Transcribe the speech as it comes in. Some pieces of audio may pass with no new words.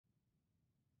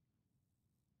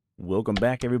Welcome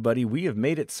back, everybody. We have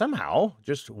made it somehow,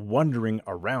 just wandering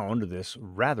around this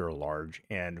rather large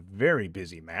and very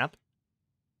busy map.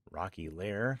 Rocky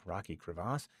Lair, Rocky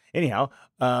Crevasse. Anyhow,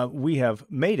 we have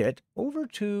made it over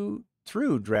through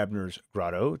Drabner's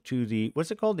Grotto to the,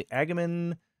 what's it called? The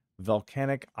Agamemnon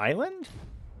Volcanic Island?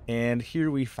 And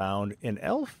here we found an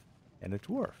elf and a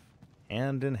dwarf,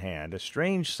 hand in hand. A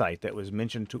strange sight that was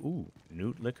mentioned to,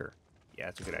 Newt Liquor. Yeah,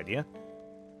 that's a good idea.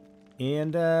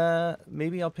 And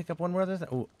maybe I'll pick up one more other thing.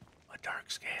 Oh, a dark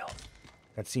scale.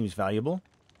 That seems valuable.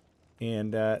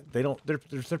 And they're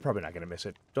probably not going to miss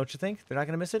it. Don't you think? They're not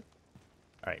going to miss it?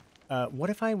 All right. What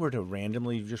if I were to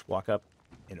randomly just walk up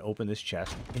and open this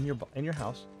chest in your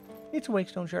house? It's a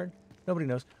Wakestone shard. Nobody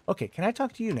knows. Okay, can I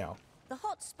talk to you now? The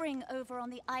hot spring over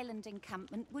on the island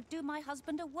encampment would do my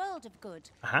husband a world of good.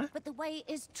 But the way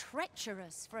is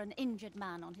treacherous for an injured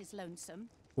man on his lonesome.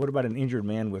 What about an injured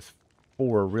man with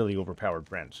 4 really overpowered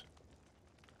friends?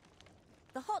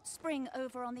 The hot spring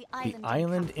over on the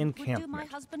island encampment would do my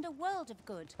husband a world of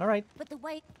good. All right. But the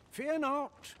way... Fear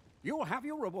not. You'll have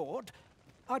your reward.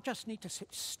 I just need to sit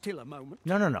still a moment.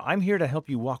 No. I'm here to help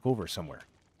you walk over somewhere.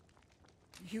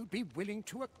 You'd be willing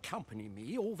to accompany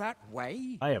me all that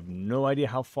way? I have no idea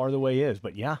how far the way is,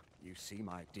 but yeah. You see,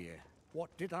 my dear,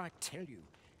 what did I tell you?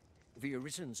 The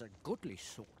Arisen's a goodly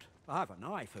sort. I've an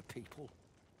eye for people.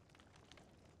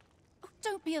 Oh,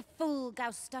 don't be a fool,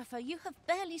 Gaustuffer. You have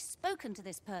barely spoken to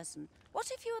this person.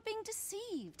 What if you were being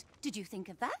deceived? Did you think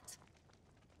of that?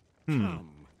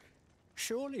 Come.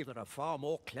 Surely there are far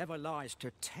more clever lies to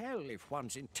tell if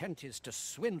one's intent is to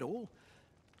swindle.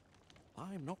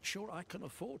 I'm not sure I can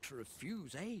afford to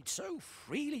refuse aid so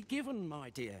freely given, my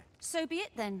dear. So be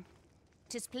it then.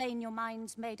 'Tis plain your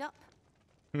mind's made up.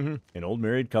 An old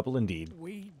married couple indeed.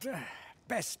 We'd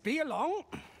best be along.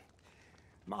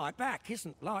 My back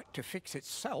isn't like to fix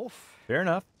itself. Fair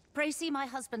enough. Pray see my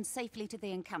husband safely to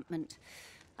the encampment.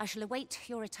 I shall await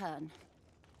your return.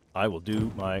 I will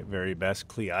do my very best,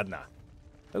 Cleodna.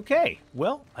 Okay,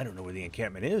 well, I don't know where the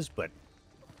encampment is, but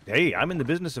hey, I'm in the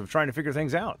business of trying to figure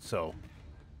things out, so...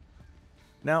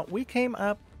 Now, we came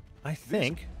up, I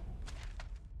think...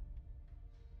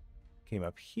 Came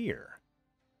up here.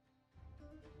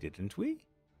 Didn't we?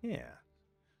 Yeah.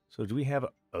 So do we have a...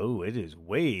 Oh, it is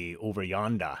way over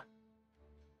yonder.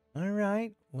 All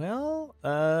right, well,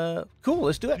 cool,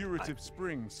 let's do it. Curative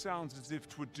spring sounds as if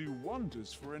 'twould do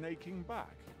wonders for an aching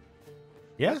back.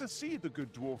 Yeah. Let us see the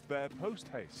good dwarf there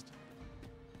post-haste.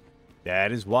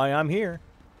 That is why I'm here.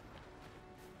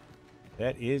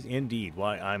 That is indeed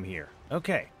why I'm here.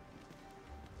 Okay.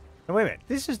 Now, wait a minute.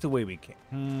 This is the way we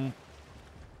came.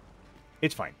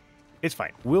 It's fine. It's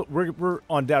fine. We're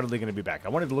undoubtedly going to be back. I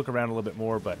wanted to look around a little bit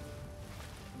more, but...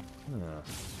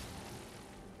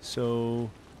 So...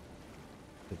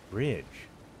 The bridge.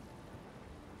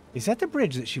 Is that the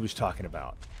bridge that she was talking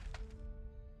about?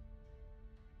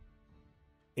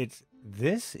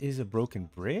 This is a broken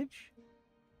bridge?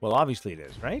 Well, obviously it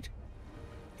is, right?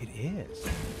 It is.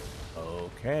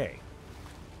 Okay.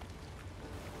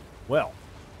 Well.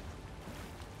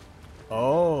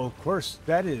 Oh, of course,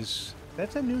 that's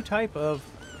a new type of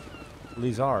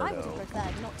Lizard, I would have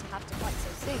preferred not to have to fight so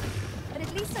soon, but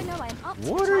at least I know I am up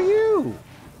to What are you?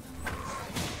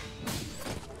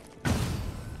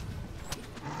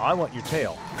 I want your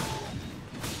tail.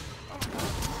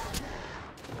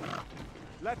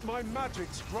 Let my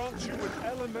magics grant you with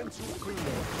elemental freedom.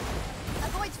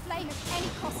 Avoid flame at any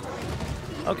cost.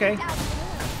 Okay.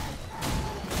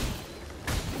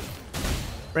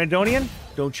 Brandonian,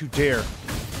 don't you dare.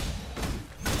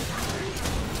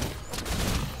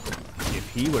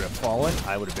 If he would have fallen,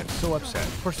 I would have been so upset.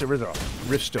 Of course, there is a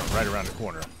riftstone right around the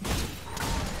corner.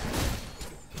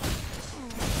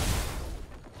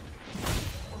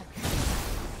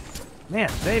 Man,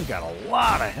 they've got a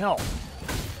lot of health.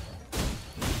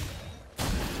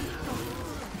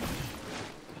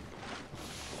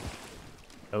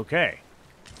 Okay.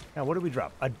 Now, what do we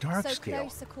drop? A dark scale. So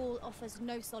close a call offers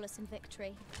no solace in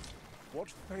victory. What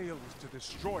fails to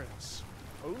destroy us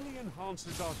only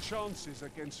enhances our chances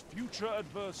against future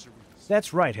adversaries.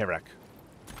 That's right, Herrick.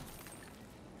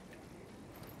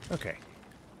 Okay.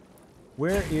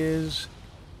 Where's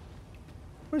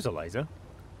Eliza?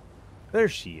 There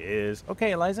she is.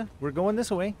 Okay, Eliza, we're going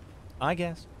this way, I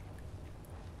guess.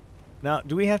 Now,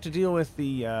 do we have to deal with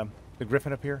the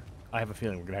griffin up here? I have a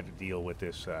feeling we're going to have to deal with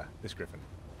this griffin.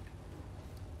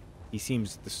 He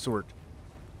seems the sort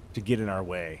to get in our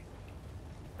way.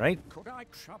 Right? Could I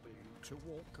trouble you to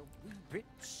walk a wee bit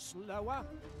slower?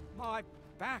 My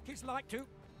back is like to...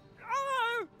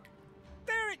 Oh!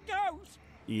 There it goes!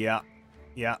 Yeah,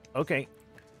 okay.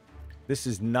 This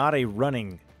is not a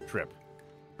running trip.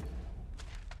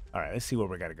 All right, let's see where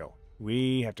we got to go.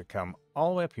 We have to come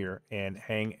all the way up here and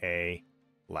hang a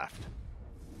left.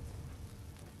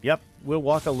 Yep, we'll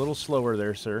walk a little slower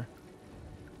there, sir.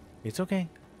 It's okay.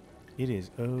 It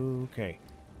is okay.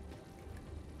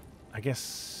 I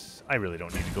guess I really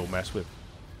don't need to go mess with...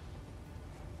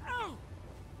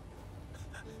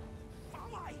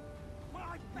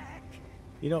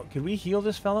 You know, can we heal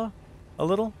this fella a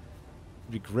little?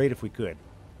 It'd be great if we could.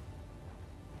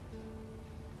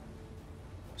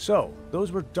 So,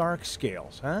 those were dark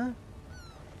scales, huh?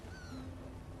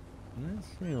 Let's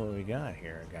see what we got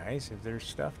here, guys. If there's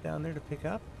stuff down there to pick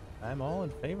up, I'm all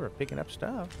in favor of picking up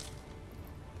stuff.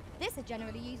 This is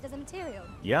generally used as a material.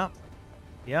 Yep.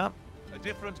 Yep.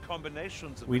 Different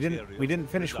combinations of We didn't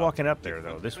finish walking up there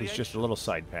though. This was just a little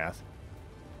side path.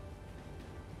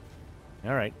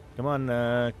 All right, come on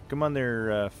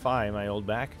there, Fi, my old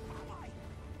back.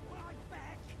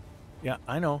 Yeah,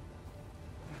 I know.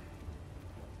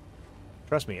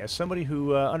 Trust me, as somebody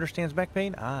who understands back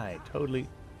pain, I totally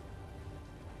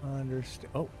understand.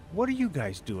 Oh, what are you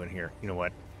guys doing here? You know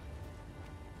what?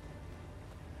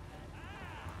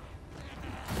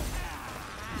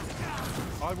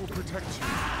 I will protect you.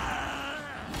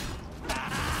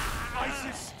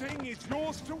 Ice's sting is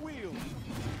yours to wield.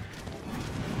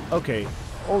 Okay,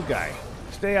 old guy,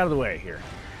 stay out of the way here.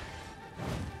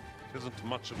 It isn't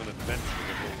much of an adventure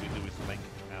if all we do is make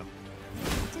camp.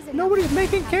 Nobody's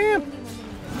making camp.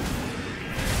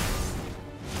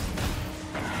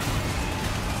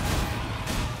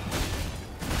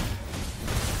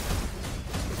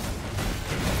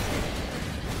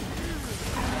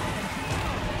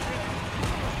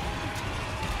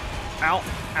 Ow,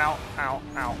 ow, ow,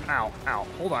 ow, ow, ow.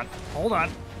 Hold on, hold on.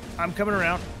 I'm coming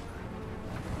around.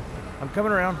 I'm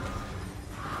coming around.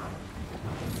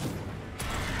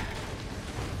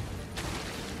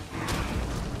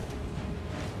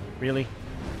 Really?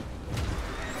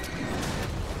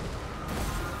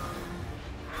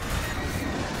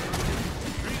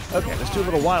 Okay, let's do a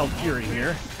little wild fury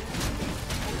here.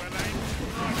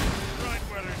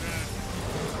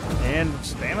 And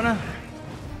stamina.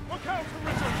 Look out,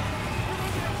 Richard!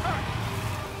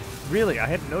 Really, I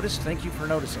hadn't noticed. Thank you for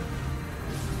noticing.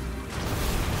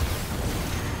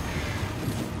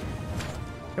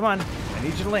 Come on, I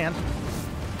need you to land.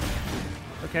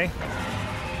 Okay.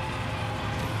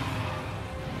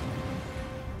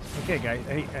 Okay, guys.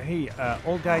 Hey,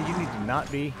 old guy, you need to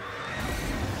not be.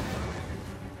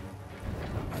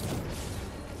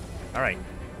 All right,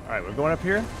 we're going up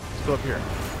here. Let's go up here.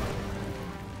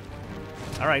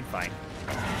 All right, fine.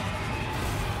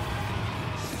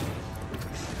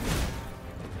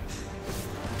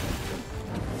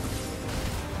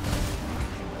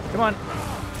 Come on.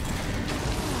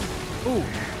 Ooh.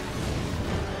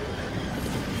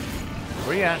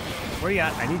 Where you at? Where you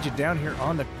at? I need you down here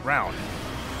on the ground.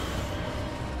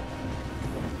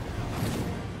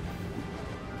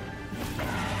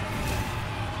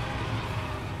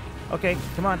 Okay,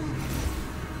 come on.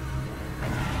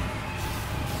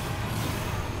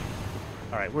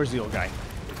 All right, where's the old guy?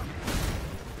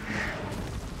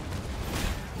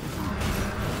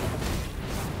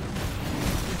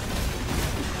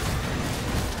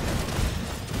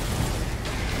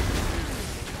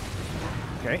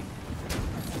 Okay.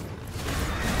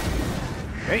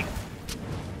 Okay.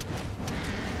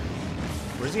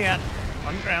 Where's he at?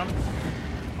 On the ground.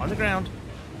 On the ground.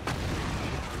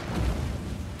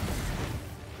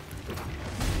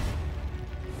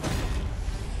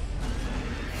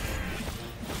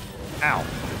 Ow.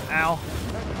 Ow.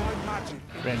 Let my magic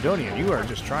Brandonian, you are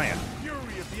just trying.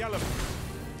 fury of the elements.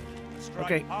 Strike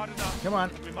Okay. hard enough. Come on.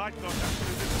 We might not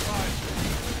actually survive.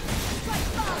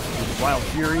 Wild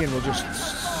Fury, and we'll just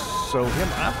sew him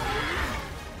up.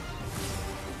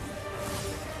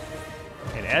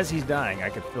 And as he's dying, I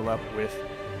could fill up with...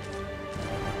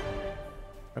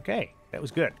 Okay, that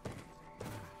was good.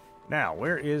 Now,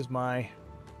 where is my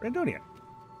Brandonian?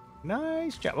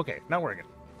 Nice job. Okay, not working.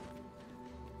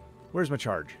 Where's my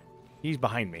charge? He's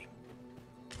behind me.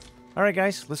 All right,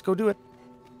 guys, let's go do it.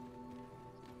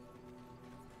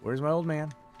 Where's my old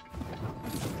man?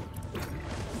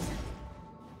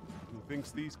 He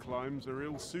thinks these climbs are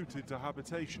ill-suited to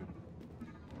habitation.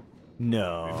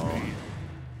 No.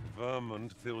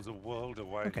 Vermont feels a world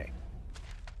away. Okay.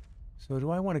 So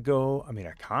do I want to go? I mean,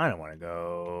 I kind of want to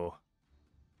go.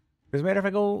 Doesn't matter if I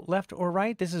go left or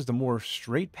right. This is the more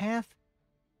straight path,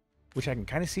 which I can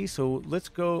kind of see. So let's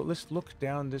go. Let's look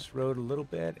down this road a little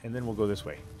bit, and then we'll go this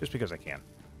way, just because I can.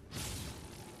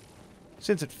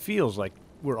 Since it feels like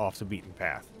we're off the beaten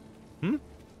path. Hmm?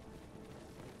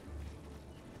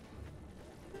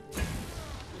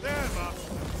 There,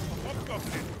 Master. What got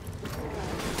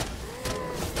it?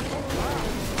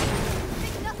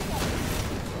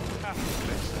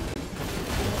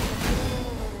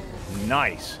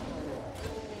 Nice.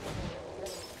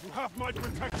 You have my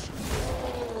protection.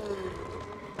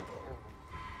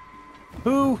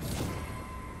 Who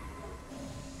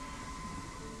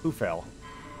fell?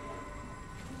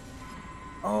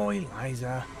 Oh,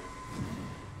 Eliza.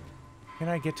 Can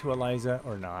I get to Eliza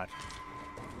or not?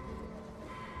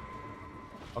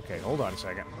 Okay, hold on a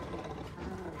second.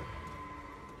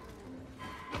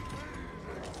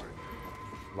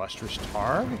 Lustrous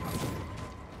Targ?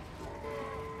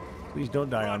 Please don't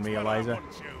die on me, Eliza.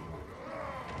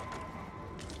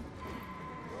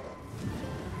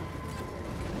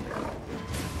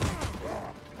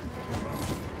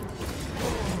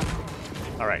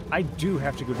 Alright, I do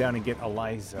have to go down and get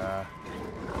Eliza.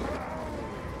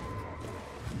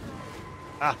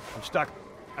 Ah, I'm stuck.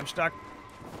 I'm stuck.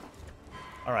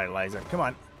 Alright, Eliza, come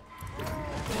on.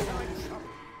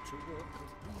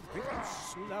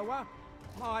 Slower.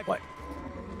 What?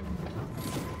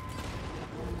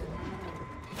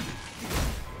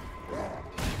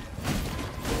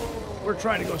 We're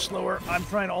trying to go slower. I'm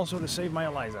trying also to save my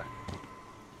Eliza.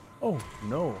 Oh,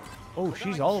 no. Oh,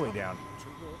 she's all the way down.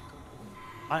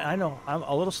 I know. I'm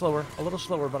a little slower,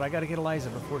 but I got to get Eliza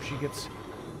before she gets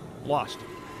lost.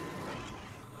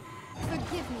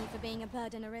 Forgive me for being a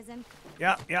burden, Arisen.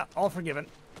 Yeah, all forgiven.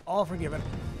 All forgiven.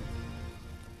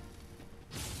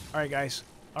 All right, guys.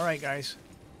 Here,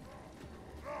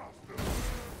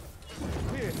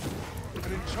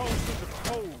 an enchantment of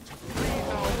cold.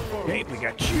 Free our foes. Okay, we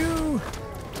got you.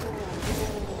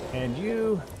 And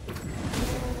you.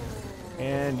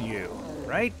 And you.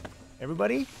 Right?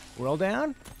 Everybody? We're all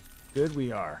down? Good,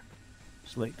 we are.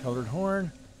 Slate-colored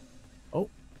horn. Oh,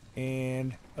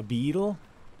 and a beetle.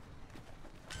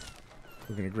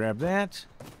 We're going to grab that.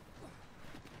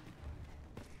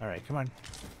 All right, come on.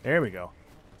 There we go.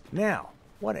 Now,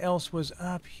 what else was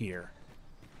up here?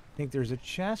 I think there's a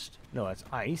chest. No, that's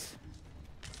ice.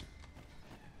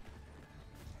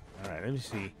 All right, let me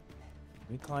see.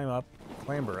 Let me climb up.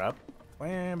 Clamber up.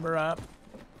 Clamber up.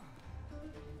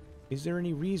 Is there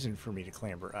any reason for me to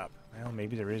clamber up? Well,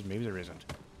 maybe there is, maybe there isn't.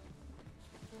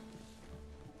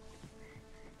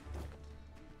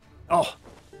 Oh!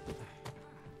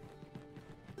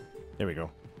 There we go.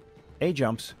 A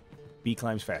jumps, B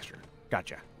climbs faster.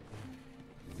 Gotcha.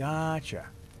 Gotcha.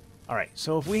 Alright,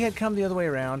 so if we had come the other way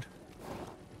around,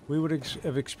 we would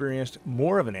have experienced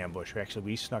more of an ambush. Actually,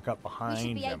 we snuck up behind We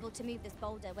should be them. able to move this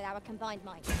boulder with our combined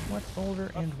might. What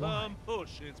boulder and why? Firm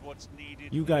push is what's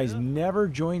needed. You guys here. never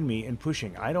join me in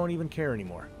pushing. I don't even care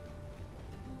anymore.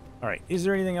 Alright, is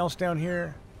there anything else down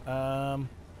here?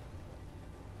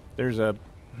 There's an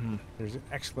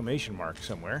exclamation mark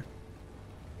somewhere.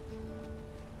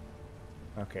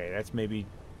 Okay, that's maybe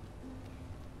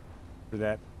for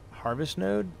that harvest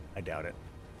node? I doubt it.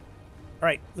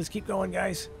 Alright, let's keep going,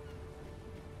 guys.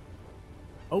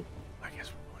 Oh, I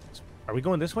guess we're going this way. Are we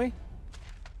going this way?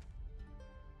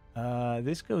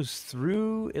 This goes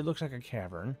through, it looks like a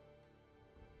cavern.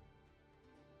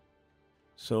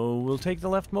 So we'll take the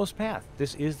leftmost path.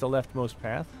 This is the leftmost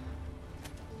path.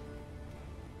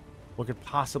 What could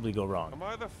possibly go wrong? Am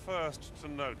I the first to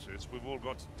notice we've all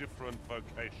got different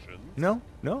vocations? No.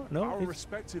 Our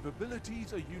respective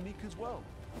abilities are unique as well.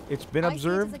 It's been I see it as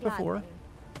observed a glad before. thing.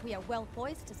 We are well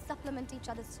poised to supplement each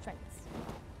other's strengths.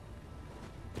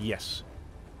 Yes.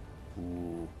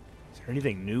 Ooh. Is there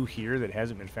anything new here that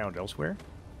hasn't been found elsewhere?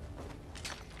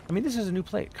 I mean, this is a new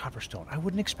plate. Copperstone. I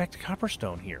wouldn't expect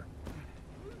copperstone here,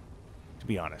 to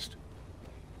be honest.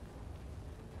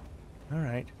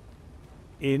 Alright.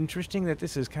 Interesting that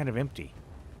this is kind of empty.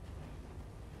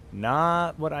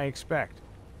 Not what I expect.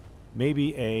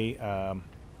 Maybe a,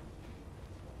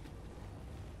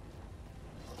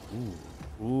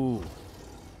 Ooh.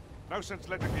 No sense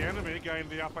letting the enemy gain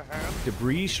the upper hand.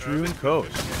 Debris-strewn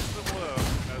coast. It's the world,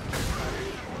 as they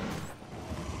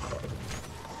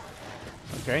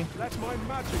say. Okay. Let my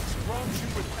magics grant you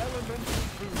with elemental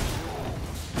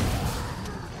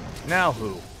food. Now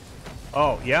who?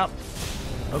 Oh, yep.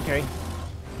 Okay.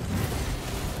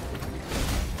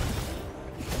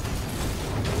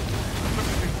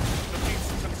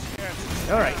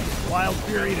 Alright. Wild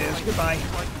Fury it is. Goodbye.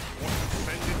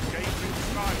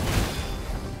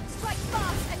 Strike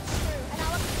fast and true, and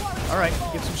our quarry shall Alright.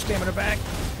 fall. Get some stamina back.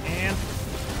 And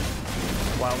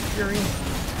Wild Fury.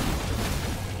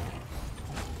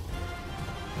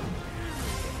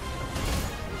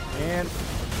 And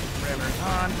Ravener's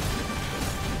on.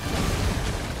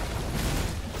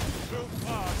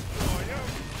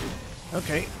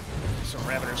 Okay, so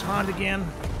Ravener's Hand again.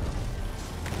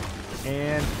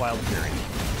 And Wild Fury.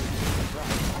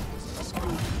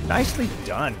 Nicely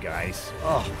done, guys.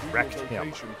 Oh, wrecked him. There,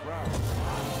 monster.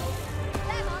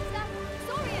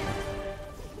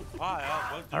 fire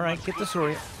won't do All right, much get the good.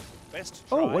 sword. Best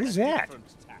Oh, try what is a that? different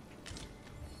tack.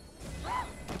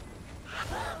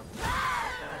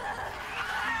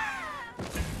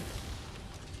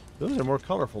 Those are more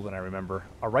colorful than I remember.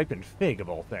 A ripened fig, of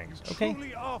all things. Okay.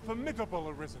 Truly are formidable,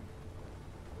 Arisen.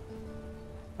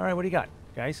 All right, what do you got,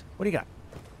 guys? What do you got?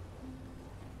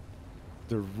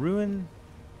 The ruin-strewn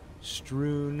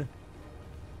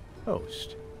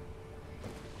coast.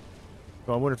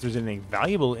 So I wonder if there's anything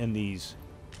valuable in these.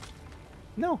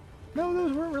 No,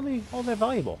 those weren't really all that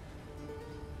valuable.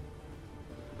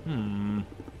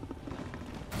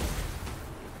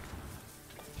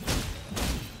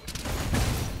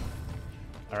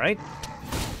 All right.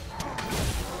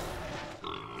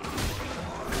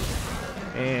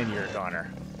 And you're a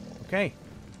goner. Okay.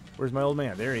 Where's my old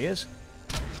man? There he is.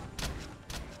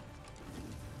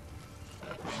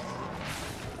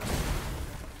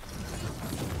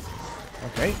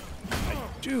 Okay. I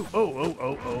do.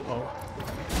 Oh.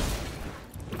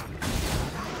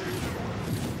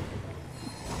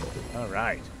 All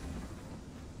right.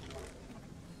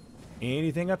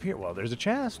 Anything up here? Well, there's a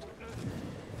chest.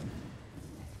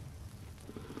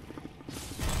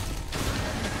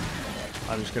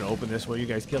 I'm just going to open this while you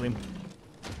guys kill him.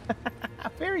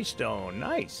 Fairy stone.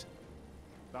 Nice.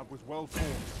 That was well fought.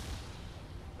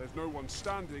 There's no one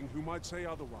standing who might say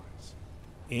otherwise.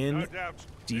 No doubt,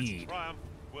 Indeed. this triumph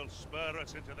will spur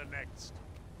us into the next.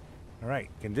 All right.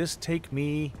 Can this take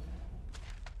me?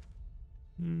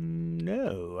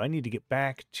 No. I need to get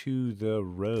back to the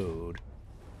road.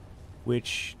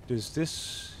 Which, does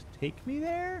this take me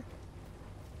there?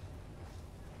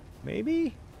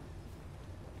 Maybe?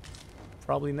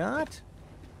 Probably not.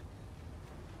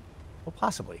 Well,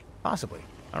 possibly. Possibly.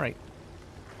 All right.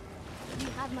 You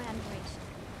have my admiration.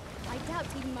 I doubt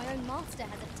even my own master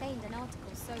has obtained an article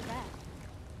so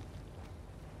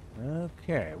rare.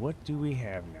 Okay, what do we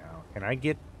have now? Can I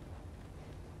get...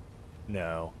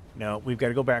 No, we've got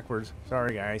to go backwards.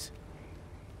 Sorry, guys.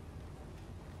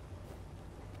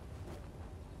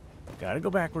 Got to go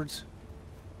backwards.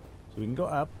 So we can go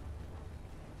up.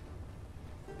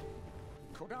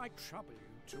 Could I trouble you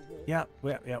to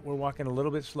walk? Yeah, we're walking a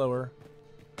little bit slower.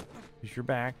 Because you're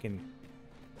back and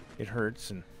it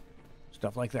hurts and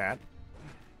stuff like that.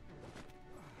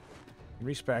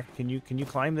 Respect. Can you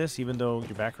climb this even though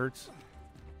your back hurts?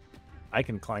 I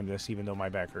can climb this even though my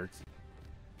back hurts.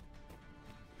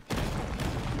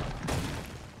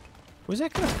 Was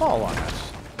that gonna fall on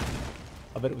us?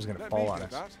 I bet it was gonna Let fall me on do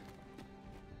us. that.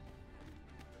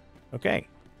 Okay.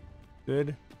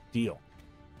 Good deal.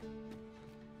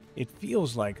 It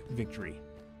feels like victory.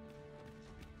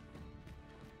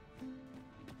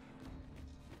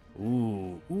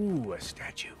 Ooh, a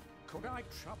statue. Could I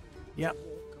trouble you Yep. to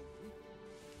walk away?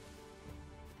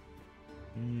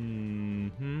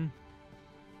 Mm-hmm.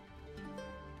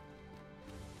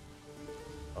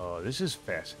 Oh, this is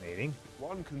fascinating.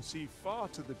 One can see far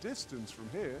to the distance from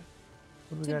here.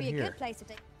 What do we Should got be a here? good place to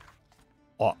take.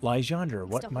 Aught lies yonder.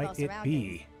 What Stop with might our it be?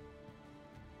 surroundings.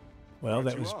 Well, Right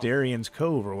that you was are. Darian's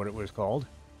Cove, or what it was called.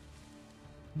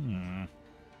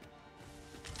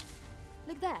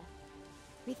 Look there.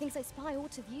 Methinks I spy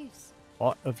aught of use.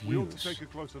 Aught of We ought to use. take a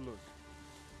closer look.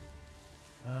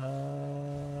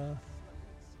 Oh.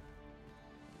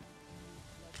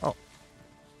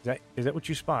 Is that what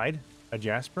you spied? A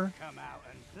Jasper? Come out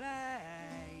and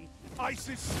play.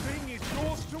 Isis Sting is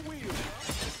yours to wield.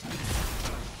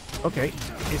 Okay.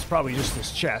 It's probably just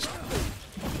this chest.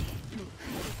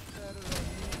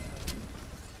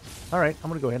 Alright, I'm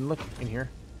gonna go ahead and look in here.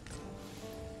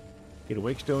 Get a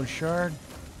Wakestone Shard.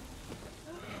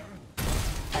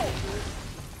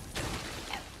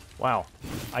 Wow.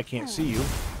 I can't see you.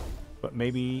 But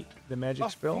maybe the magic A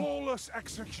spell? flawless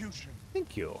execution.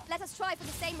 Thank you. Let us try for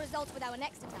the same result with our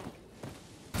next attack.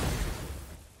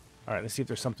 Alright, let's see if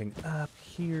there's something up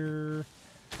here.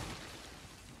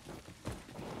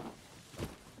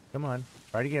 Come on.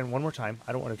 Try it again one more time.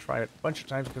 I don't want to try it a bunch of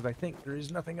times because I think there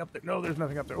is nothing up there. No, there's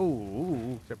nothing up there.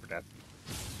 Ooh, except for that.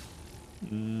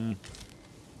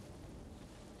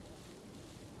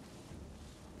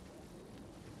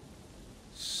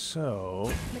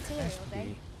 So, Material, eh?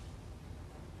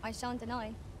 I shan't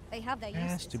deny. They have their there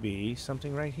has uses. to be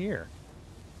something right here.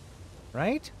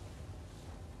 Right?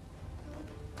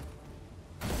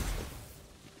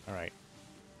 Alright.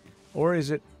 Or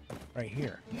is it right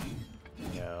here?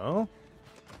 No.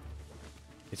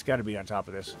 It's got to be on top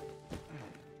of this.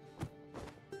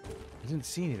 I didn't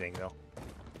see anything, though.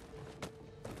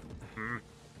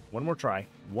 One more try.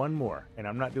 One more. And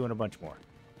I'm not doing a bunch more.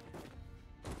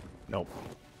 Nope.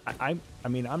 I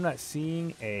mean, I'm not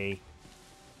seeing a...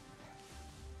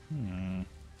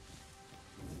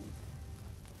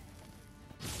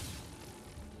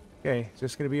 Okay, is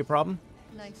this going to be a problem?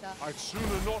 No, sir. I'd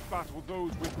sooner not battle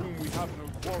those with whom we have no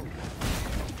quarrel.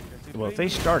 Yet Well, if they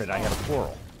started, I had a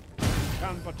quarrel. we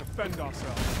can but defend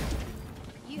ourselves.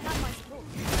 You have my support.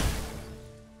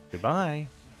 Goodbye.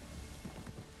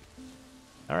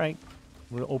 All right,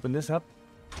 we'll open this up.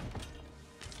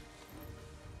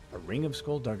 A ring of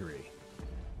skullduggery.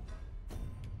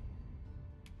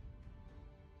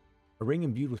 A ring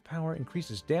imbued with power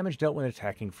increases damage dealt when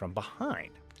attacking from behind.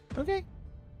 Okay.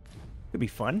 Could be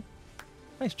fun.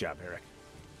 Nice job, Eric.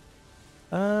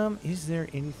 Is there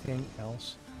anything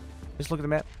else? Let's look at the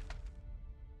map.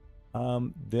 Are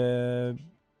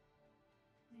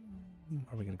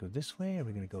we going to go this way? Are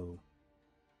we going to go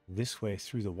this way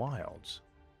through the wilds?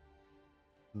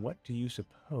 What do you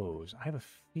suppose? I have a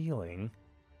feeling...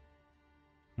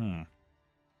 I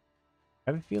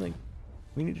have a feeling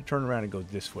we need to turn around and go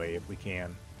this way if we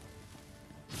can.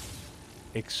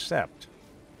 Except...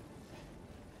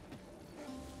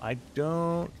 I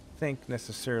don't think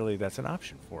necessarily that's an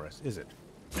option for us, is it?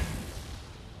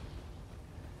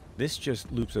 This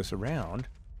just loops us around.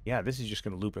 Yeah, this is just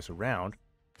going to loop us around.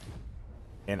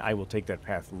 And I will take that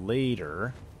path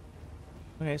later.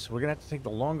 Okay, so we're going to have to take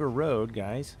the longer road,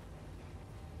 guys.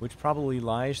 Which probably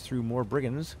lies through more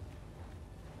brigands.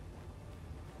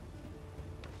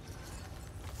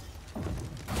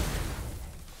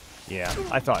 Yeah,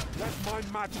 I thought. Let my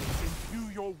magic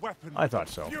imbue your weapon I with thought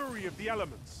the so. fury of the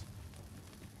elements.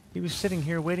 He was sitting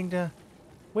here waiting to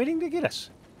get us.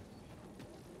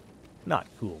 Not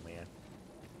cool, man.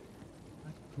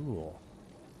 Not cool.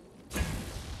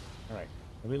 All right,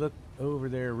 let me look over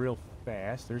there real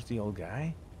fast. There's the old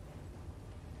guy.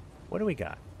 What do we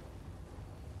got?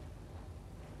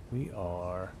 We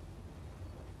are...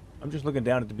 I'm just looking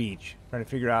down at the beach, trying to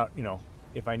figure out, you know,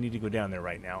 if I need to go down there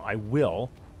right now. I will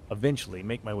eventually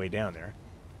make my way down there.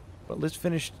 But let's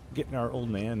finish getting our old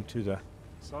man to the...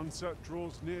 Sunset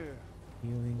draws near.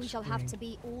 healing We shall have spring. to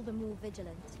be all the more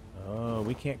vigilant. Oh,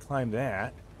 we can't climb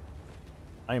that.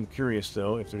 I am curious,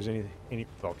 though, if there's any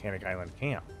volcanic island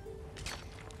camp.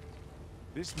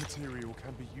 This material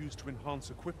can be used to enhance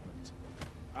equipment,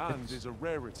 and is a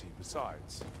rarity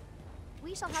besides.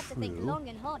 We shall have to think True. long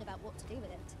and hard about what to do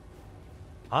with it.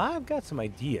 I've got some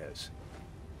ideas.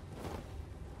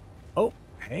 Oh,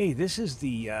 hey, this is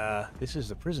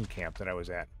the prison camp that I was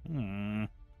at.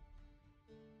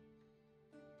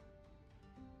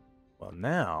 Well,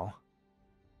 now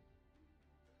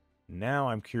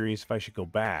I'm curious if I should go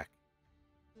back.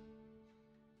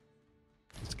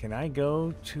 Can I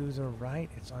go to the right?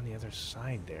 It's on the other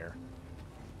side there.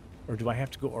 Or do I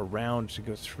have to go around to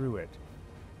go through it?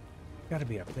 Got to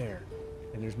be up there.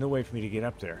 And there's no way for me to get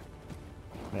up there.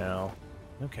 No.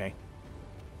 Okay.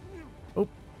 Oh.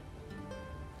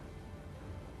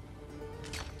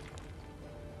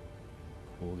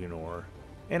 Holding ore.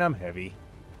 And I'm heavy.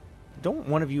 Don't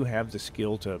one of you have the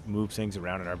skill to move things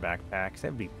around in our backpacks?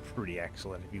 That'd be pretty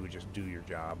excellent if you would just do your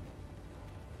job.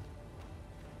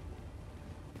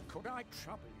 Could I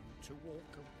trouble you to walk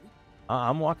a week?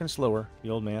 I'm walking slower, the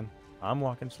old man. I'm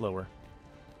walking slower.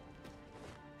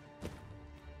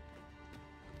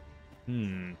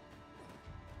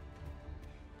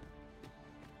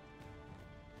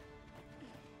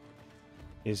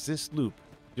 Is this loop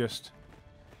just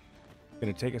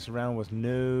gonna take us around with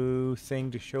no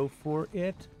thing to show for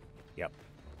it? Yep.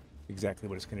 Exactly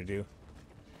what it's gonna do.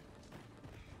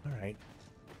 Alright.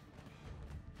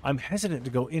 I'm hesitant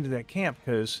to go into that camp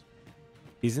because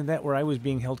isn't that where I was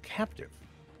being held captive?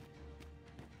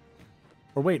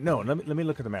 Or wait, no, let me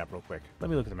look at the map real quick.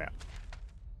 Let me look at the map.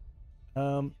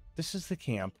 This is the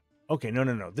camp. Okay,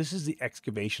 no. This is the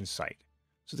excavation site.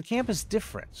 So the camp is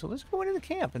different. So let's go into the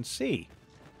camp and see.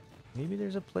 Maybe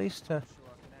there's a place to...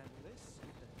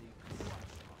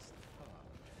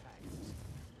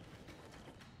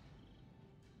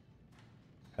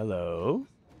 Hello?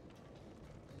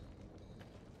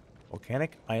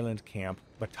 Volcanic Island Camp,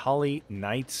 Batali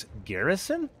Knights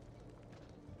Garrison?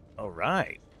 All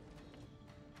right.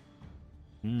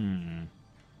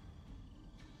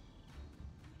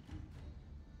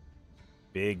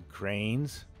 Big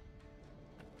cranes.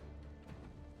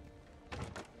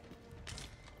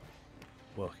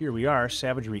 Well, here we are,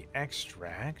 Savagery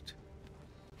Extract.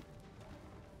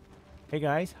 Hey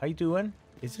guys, how you doing?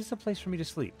 Is this a place for me to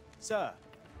sleep? Sir,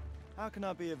 how can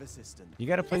I be of assistance? You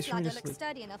got a place This for me ladder to looks sleep?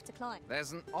 sturdy enough to climb.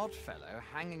 There's an odd fellow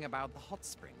hanging about the hot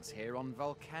springs here on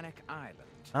Volcanic Island.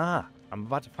 Ah, I'm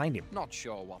about to find him. Not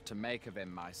sure what to make of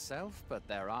him myself, but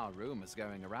there are rumors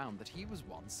going around that he was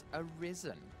once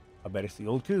arisen. I bet it's the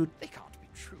old coot. They can't be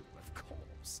true, of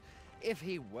course. If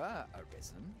he were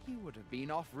arisen, he would have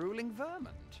been off ruling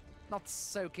Vermont. Not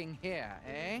soaking here,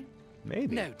 eh?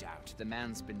 Maybe. No doubt the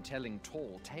man's been telling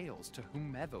tall tales to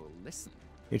whomever will listen.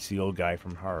 It's the old guy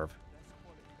from Harv.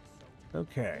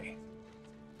 Okay.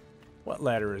 What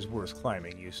ladder is worth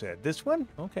climbing, you said? This one?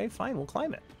 Okay, fine, we'll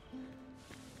climb it.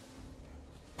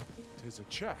 'Tis a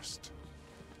chest.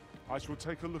 I shall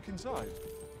take a look inside.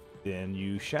 Then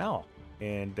you shall.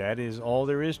 And that is all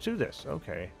there is to this.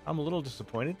 Okay. I'm a little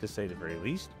disappointed, to say the very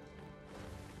least.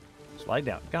 Slide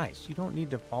down. Guys, you don't need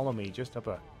to follow me just up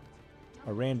a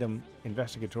random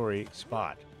investigatory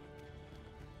spot.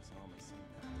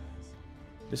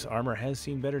 This armor has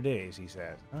seen better days, he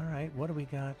says. All right, what do we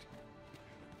got?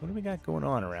 What do we got going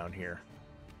on around here?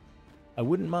 I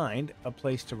wouldn't mind a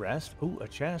place to rest. Ooh, a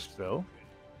chest, though.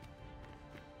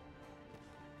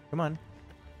 Come on.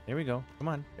 There we go. Come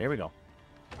on. There we go.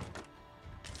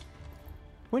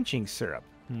 Quenching syrup.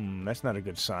 That's not a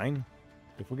good sign.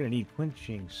 If we're going to need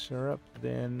quenching syrup,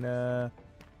 then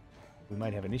we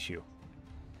might have an issue.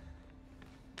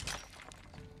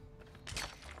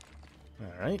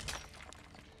 All right.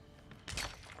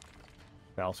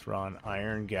 Valthron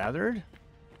iron gathered.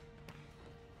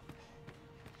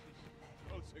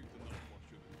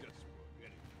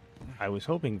 I was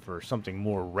hoping for something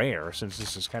more rare, since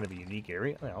this is kind of a unique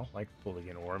area. Well, like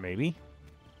Fulligan ore, maybe.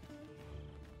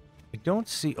 I don't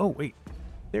see... Oh, wait.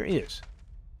 There is.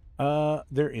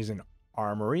 There is an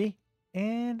armory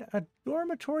and a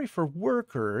dormitory for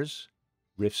workers.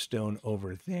 Riftstone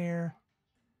over there.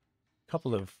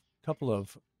 Couple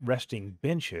of resting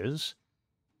benches.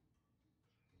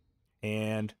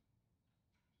 And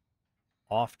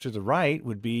off to the right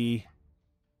would be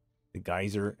the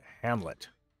Geyser Hamlet.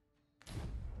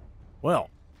 Well,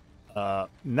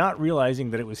 not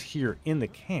realizing that it was here in the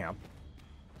camp.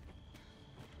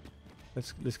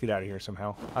 Let's get out of here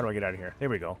somehow. How do I get out of here? There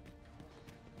we go.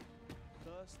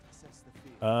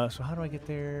 So how do I get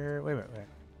there? Wait a minute.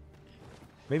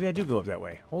 Maybe I do go up that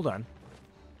way. Hold on.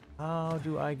 How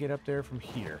do I get up there from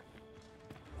here?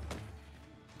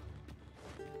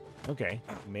 Okay,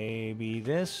 maybe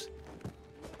this.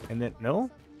 And then, no?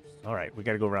 All right, we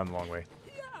got to go around the long way.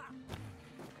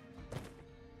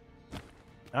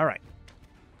 All right.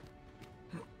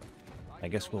 I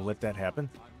guess we'll let that happen.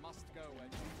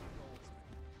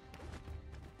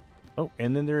 Oh,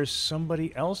 and then there's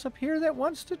somebody else up here that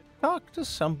wants to talk to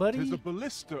somebody. 'Tis a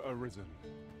ballista arisen.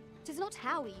 'Tis not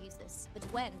how we use this, but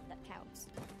when that counts.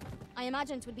 I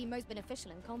imagine it would be most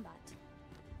beneficial in combat.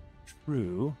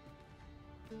 True.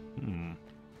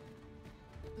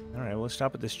 All right, we'll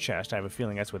stop at this chest. I have a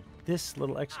feeling that's what this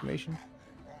little exclamation...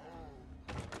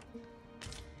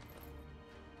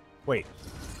 Wait.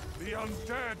 The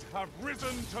undead have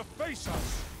risen to face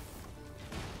us.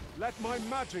 Let my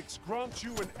magics grant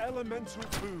you an elemental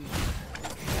boon.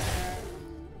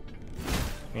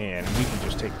 And we can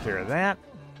just take care of that.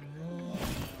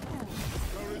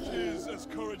 Courage is as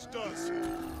courage does,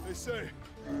 they say.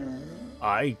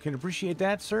 I can appreciate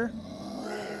that, sir.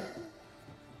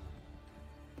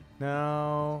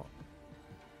 Now...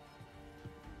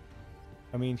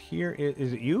 I mean, here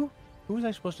is it you? Who was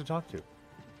I supposed to talk to?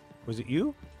 Was it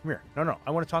you? Come here. No,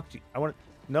 I want to talk to you. I want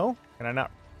to... No? Can I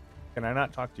not? Can I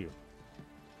not talk to you?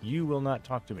 You will not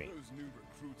talk to me.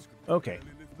 Okay.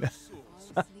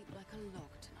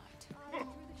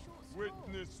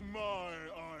 Witness my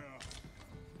ire.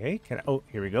 Okay, can I... Oh,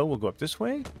 here we go. We'll go up this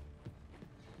way.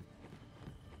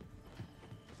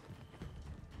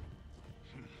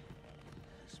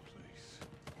 This place.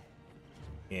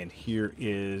 And here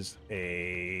is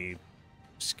a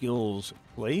skills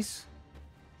place.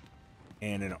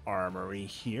 And an armory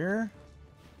here.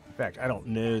 In fact, I don't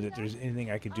know that there's anything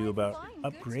I could do about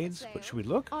upgrades, but should we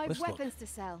look? I've Let's weapons look. to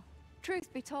sell.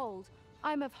 Truth be told,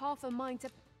 I'm of half a mind to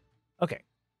Okay.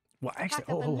 Well, actually,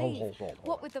 pack up and leave. Hold.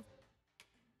 What with the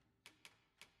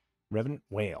Revenant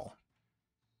Whale.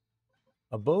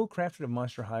 A bow crafted of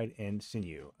monster hide and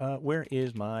sinew. Where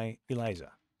is my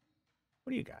Eliza?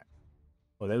 What do you got?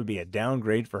 Well, that would be a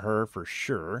downgrade for her for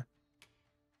sure.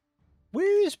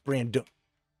 Where is Brandon?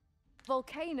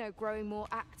 volcano growing more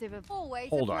active of Always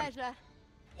Hold a on. pleasure.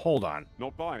 Hold on.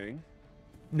 Not buying.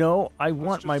 No, I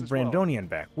want just my as well. Brandonian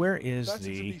back. Where is Better to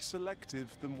the be selective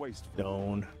than wasteful.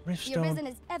 stone? The Riftstone. Arisen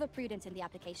is ever prudent in the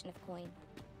application of coin.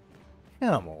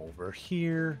 Come over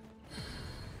here.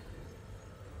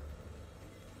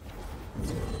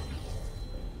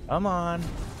 Come on.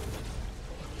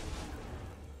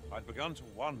 I'd begun to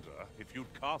wonder if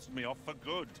you'd cast me off for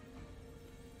good.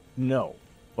 No.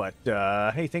 But,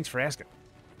 hey, thanks for asking.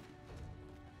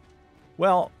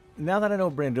 Well, now that I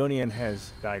know Brandonian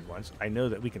has died once, I know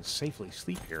that we can safely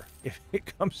sleep here if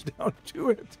it comes down to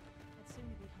it.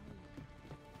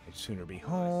 I I'd sooner be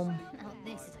home. Now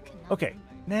this is a conundrum. Okay,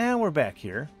 now we're back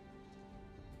here.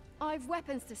 I've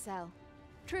weapons to sell.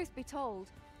 Truth be told,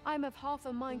 I'm of half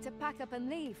a mind to pack up and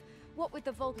leave. What with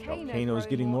the volcano Volcano's growing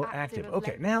getting more active. of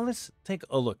Okay, late. now let's take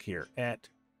a look here at...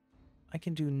 I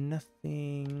can do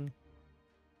nothing.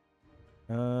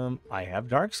 I have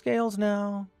dark scales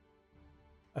now.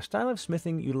 A style of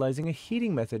smithing utilizing a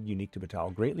heating method unique to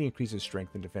Batal greatly increases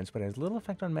strength and defense, but has little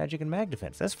effect on magic and mag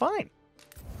defense. That's fine.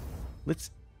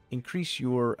 Let's increase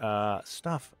your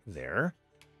stuff there.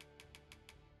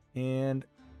 And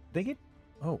they get...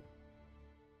 Oh.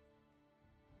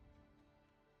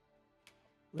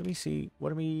 Let me see.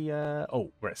 What are we...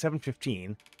 oh, we're at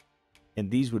 715. And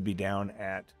these would be down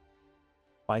at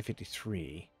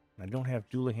 553. I don't have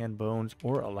Dullahan Bones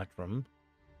or Electrum.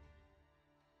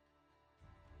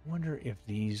 Wonder if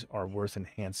these are worth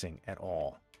enhancing at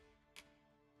all.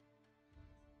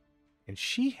 And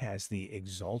she has the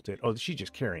Exalted... Oh, she's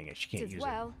just carrying it. She can't use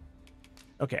it.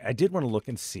 Okay, I did want to look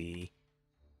and see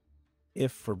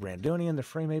if for Brandonian the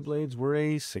Frame A blades were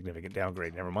a significant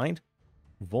downgrade. Never mind.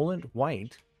 Volant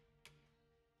White.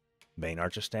 Bane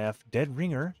Archer Staff. Dead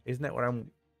Ringer. Isn't that what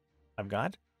I've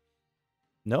got?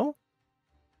 No?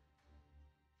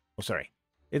 Oh, sorry.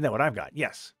 Isn't that what I've got?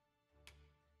 Yes.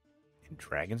 And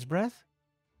Dragon's Breath?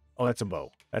 Oh, that's a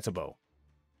bow. That's a bow.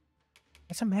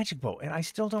 That's a magic bow. And I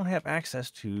still don't have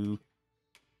access to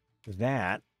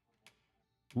that.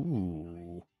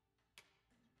 Ooh.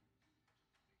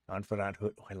 Confidant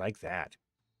Hood. Oh, I like that.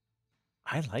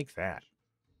 I like that.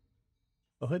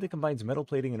 A hood that combines metal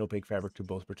plating and opaque fabric to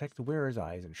both protect the wearer's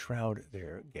eyes and shroud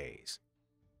their gaze.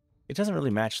 It doesn't really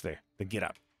match the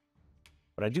get-up.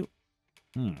 But I do...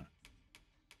 The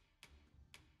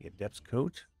Adept's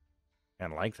Coat.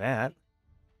 Kind of like that.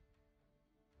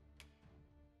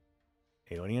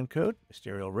 Aeonian Coat.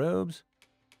 Mysterial Robes.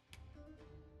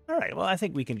 Alright, well, I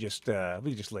think we can just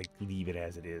like leave it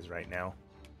as it is right now.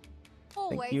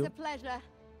 Always a pleasure.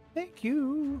 Thank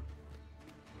you.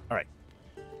 Alright.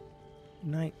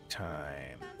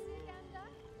 Nighttime.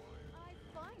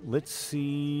 Let's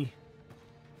see.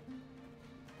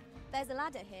 There's a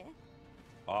ladder here.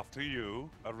 After you,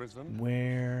 Arisen.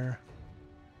 Where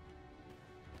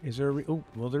is there? Oh,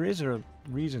 well, there is a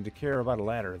reason to care about a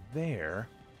ladder there,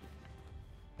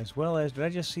 as well as. Did I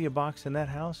just see a box in that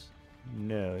house?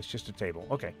 No, it's just a table.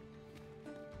 Okay.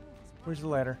 Where's the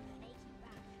ladder?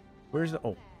 Where's the?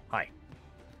 Oh, hi.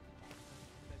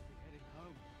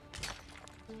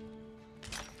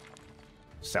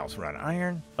 South Run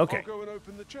Iron. Okay. I'll go and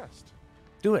open the chest.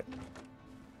 Do it.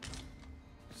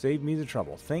 Save me the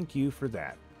trouble. Thank you for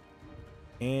that.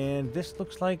 And this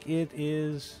looks like it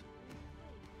is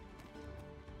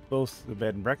both the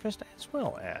bed and breakfast as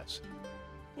well as...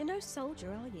 You're no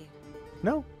soldier, are you?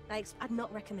 No. I'd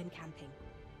not recommend camping.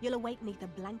 You'll await me the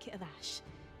blanket of ash.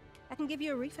 I can give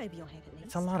you a roof over your head at least.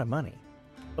 It's a lot of money.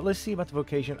 But let's see about the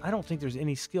vocation. I don't think there's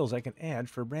any skills I can add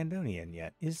for Brandonian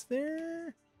yet. Is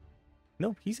there?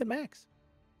 No, he's at max.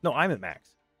 No, I'm at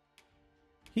max.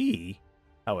 He,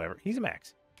 however, he's at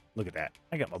max. Look at that.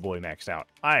 I got my boy maxed out.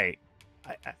 I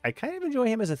kind of enjoy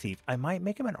him as a thief. I might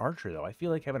make him an archer, though. I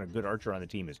feel like having a good archer on the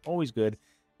team is always good,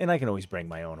 and I can always bring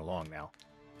my own along now.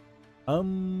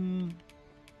 Do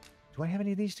I have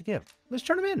any of these to give? Let's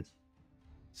turn them in.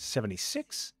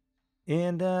 76.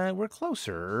 And we're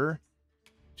closer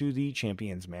to the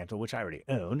Champion's Mantle, which I already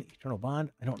own. Eternal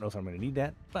Bond. I don't know if I'm going to need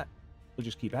that, but we'll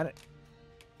just keep at it.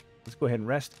 Let's go ahead and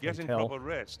rest Getting until proper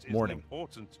rest is morning.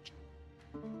 Important.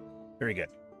 Very good.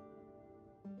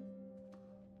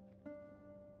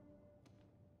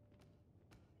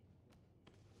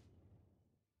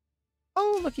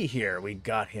 Oh, looky here. We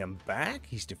got him back.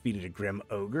 He's defeated a Grim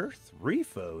Ogre, 3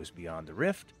 foes beyond the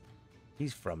rift.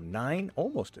 He's from 9,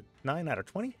 almost a 9 out of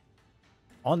 20.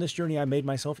 On this journey, I made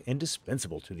myself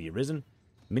indispensable to the Arisen.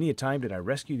 Many a time did I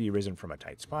rescue the Arisen from a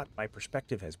tight spot. My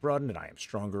perspective has broadened, and I am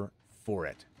stronger for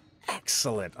it.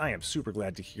 Excellent. I am super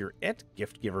glad to hear it.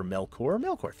 Gift giver Melkor.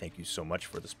 Melkor, thank you so much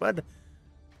for the spud.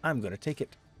 I'm going to take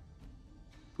it.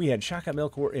 We had Shaka,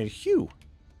 Melkor, and Hugh.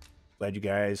 Glad you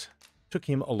guys took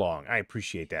him along. I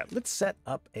appreciate that. Let's set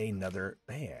up another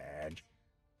badge.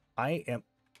 I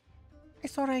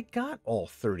thought I got all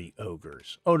 30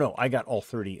 ogres. Oh, no, I got all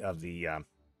 30 of the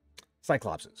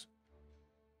Cyclopses.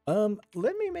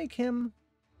 Let me make him...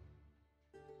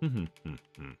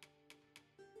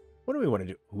 What do we want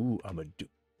to do? Ooh, a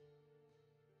Medusa.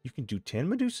 You can do 10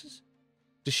 Medusas?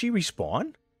 Does she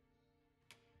respawn?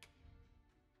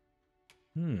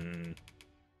 Batali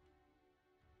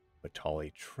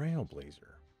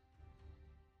Trailblazer.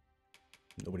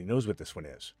 Nobody knows what this one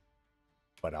is,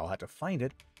 but I'll have to find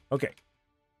it. Okay.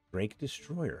 Drake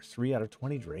Destroyer. 3 out of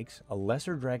 20 drakes. A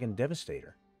Lesser Dragon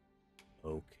Devastator.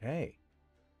 Okay.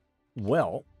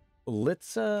 Well,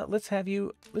 let's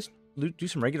do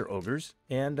some regular ogres,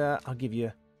 and I'll give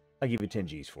you 10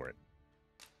 G's for it.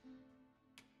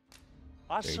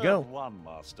 I There you served go. one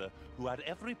master who had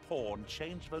every pawn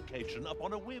change vocation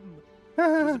upon a whim.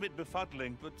 It was a bit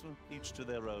befuddling, but each to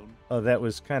their own. Oh, that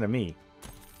was kind of me.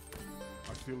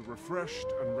 I feel refreshed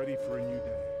and ready for a new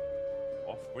day.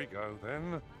 Off we go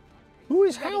then. Who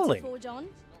is Ready howling? to forge on?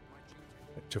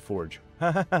 To forge.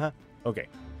 Okay.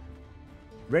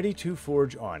 Ready to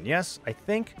forge on. Yes, I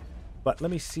think. But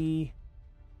let me see.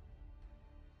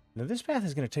 Now, this path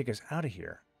is going to take us out of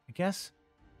here. I guess.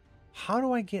 How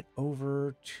do I get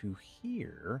over to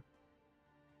here?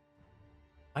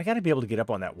 I got to be able to get up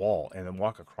on that wall and then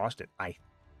walk across it, I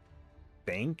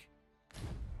think.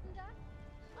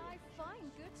 I find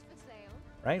goods for sale.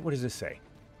 Right? What does this say?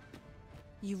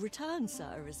 You return, Sir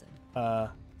Arisen.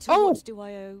 To what do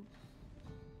I owe?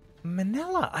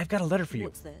 Manila, I've got a letter for you.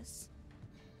 What's this?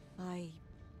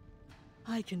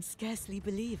 I can scarcely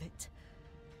believe it.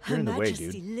 You're Her in the way,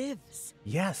 Majesty dude. lives.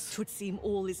 Yes. 'Twould seem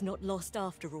all is not lost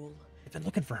after all. I've been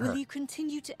looking for her. Will you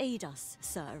continue to aid us,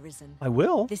 Sir Arisen? I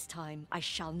will. This time, I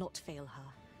shall not fail her.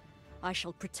 I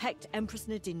shall protect Empress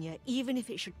Nadinia, even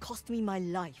if it should cost me my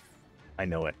life. I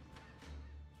know it.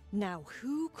 Now,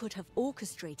 who could have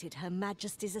orchestrated Her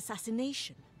Majesty's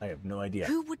assassination? I have no idea.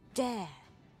 Who would dare?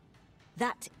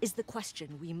 That is the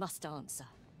question we must answer.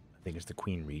 I think it's the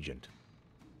Queen Regent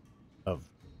of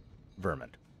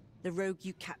Vermont. The rogue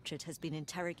you captured has been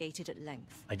interrogated at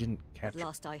length. I didn't capture.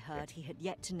 Last I heard, he had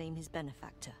yet to name his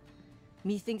benefactor.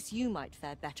 Methinks you might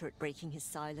fare better at breaking his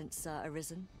silence, Sir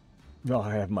Arisen. No,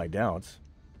 I have my doubts.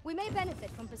 We may benefit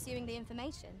from pursuing the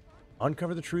information.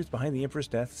 Uncover the truth behind the Emperor's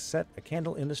death. Set a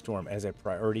candle in the storm as a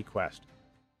priority quest.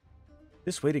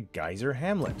 This way to Geyser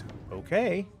Hamlet.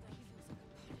 Okay.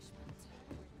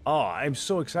 Oh, I'm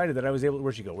so excited that I was able to...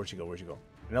 Where'd she go? Where'd she go? Where'd she go?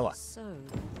 Vanilla. So,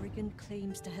 Brigand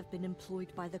claims to have been employed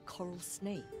by the Coral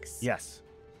Snakes. Yes.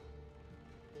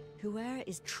 Whoever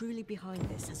is truly behind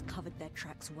this has covered their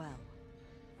tracks well.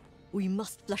 We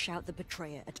must flush out the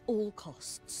betrayer at all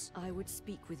costs. I would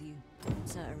speak with you,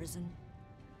 Sir Arisen.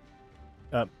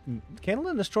 Candle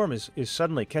in the Storm is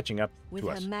suddenly catching up With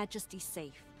to Her us. Majesty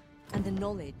safe, and the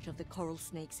knowledge of the Coral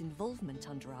Snake's involvement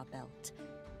under our belt,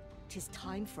 it is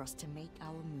time for us to make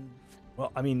our move.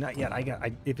 Well, I mean, not yet.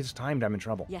 If it's timed, I'm in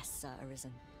trouble. Yes, Sir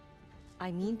Arisen.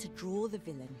 I mean to draw the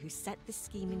villain who set this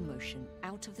scheme in motion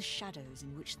out of the shadows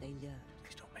in which they lurk.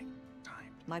 Please don't make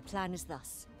time. My plan is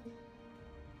thus.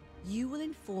 You will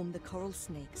inform the Coral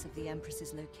Snakes of the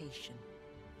Empress's location.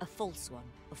 A false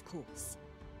one, of course.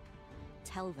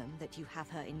 Tell them that you have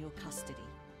her in your custody,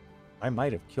 I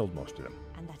might have killed most of them.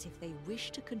 and that if they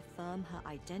wish to confirm her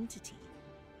identity,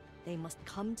 they must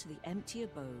come to the empty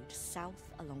abode south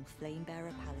along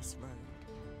Flamebearer Palace Road.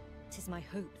 'Tis my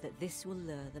hope that this will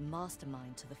lure the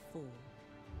mastermind to the fore.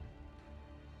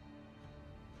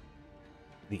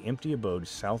 The empty abode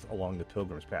south along the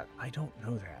Pilgrim's Path. I don't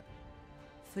know that.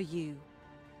 For you,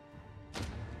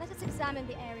 Let us examine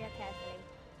the area carefully.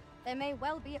 There may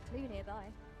well be a clue nearby.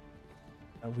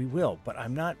 We will, but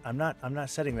I'm not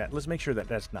setting that. Let's make sure that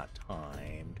that's not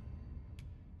timed.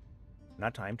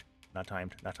 Not timed. Not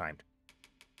timed. Not timed.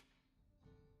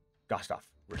 Gostov.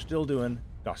 We're still doing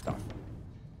Gostov.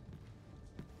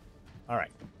 All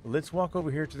right. Let's walk over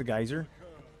here to the geyser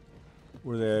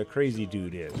where the crazy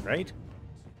dude is, right?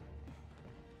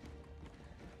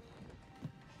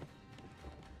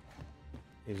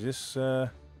 Is this,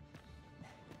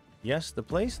 yes, the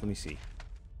place? Let me see.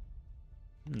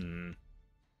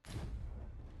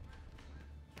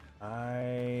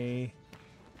 I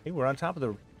think we're on top of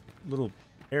the little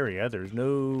area. There's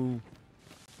no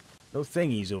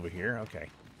thingies over here. Okay.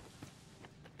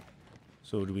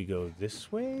 So do we go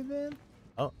this way then?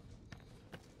 Oh.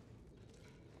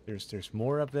 There's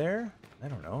more up there? I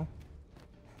don't know.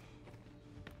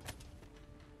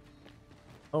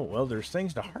 Oh, well, there's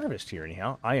things to harvest here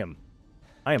anyhow. I am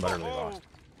utterly lost.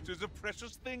 It is a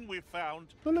precious thing we found.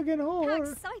 But look at How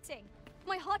her. exciting!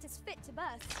 My heart is fit to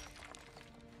burst.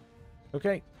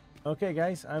 Okay. Okay,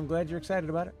 guys. I'm glad you're excited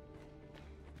about it.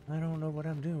 I don't know what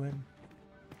I'm doing.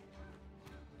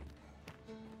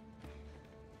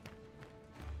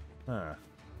 Huh.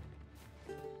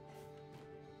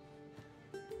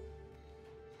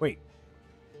 Wait.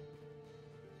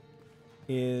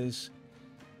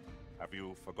 Have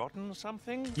you forgotten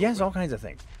something? Yes, all kinds of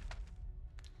things.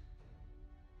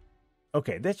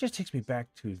 Okay, that just takes me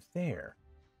back to there.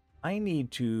 I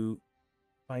need to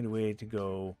find a way to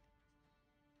go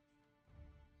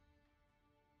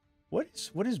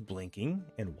What is blinking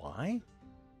and why?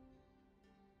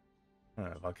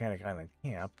 Volcanic Island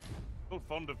Camp. You're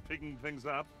fond of picking things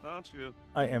up, aren't you?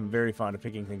 I am very fond of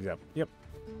picking things up. Yep.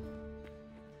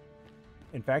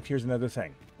 In fact, here's another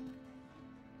thing.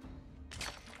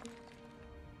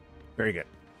 Very good.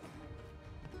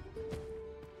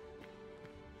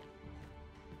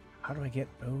 How do I get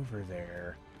over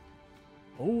there?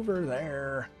 Over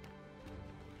there.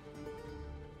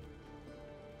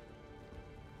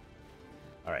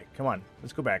 All right, come on.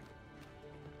 Let's go back.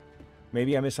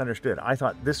 Maybe I misunderstood. I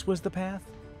thought this was the path.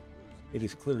 It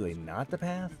is clearly not the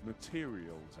path.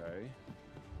 Materials, eh?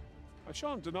 I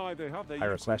shan't deny they have their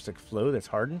Pyroclastic flow that's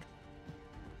hardened.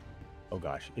 Oh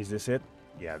gosh, is this it?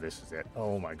 Yeah, this is it.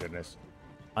 Oh my goodness.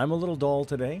 I'm a little dull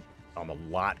today. I'm a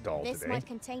lot dull This today. might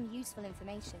contain useful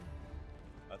information.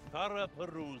 A thorough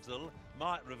perusal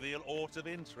might reveal aught of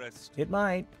interest. It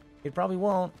might. It probably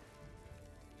won't.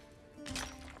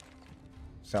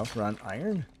 South Run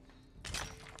Iron.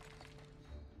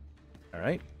 All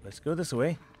right, let's go this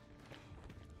way.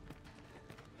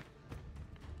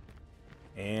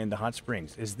 And the hot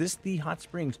springs. Is this the hot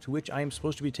springs to which I am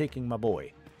supposed to be taking my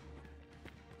boy?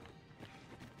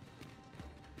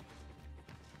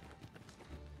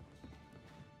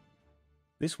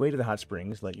 This way to the hot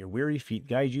springs. Let your weary feet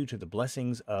guide you to the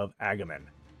blessings of Agamemnon.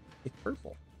 It's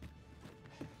purple.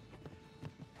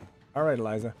 All right,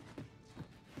 Eliza.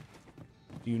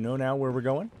 Do you know now where we're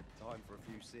going? Time for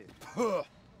a few sips.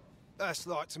 That's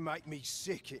like to make me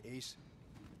sick, it is.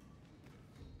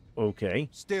 Okay.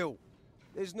 Still,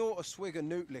 there's not a swig of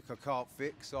newt liquor can't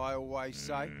fix, I always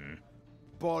say.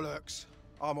 Bollocks.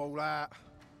 I'm all out.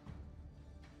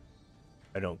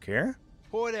 I don't care.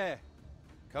 Boy there.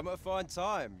 Come at a fine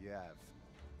time, you have.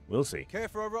 We'll see. Care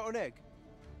for a rotten egg?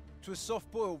 'Twas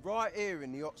soft boiled right here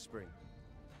in the hot spring.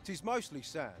 'Tis mostly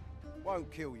sand.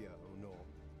 Won't kill you or not.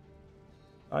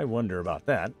 I wonder about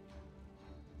that.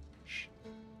 Shh.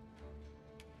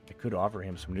 I could offer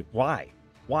him some new... Why?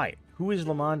 Why? Who is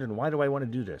Lamond and why do I want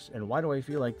to do this? And why do I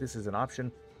feel like this is an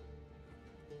option?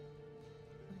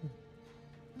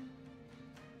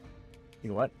 You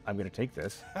know what? I'm going to take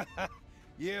this.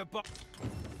 Yeah, but...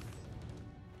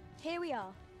 Here we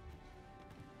are.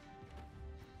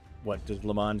 What does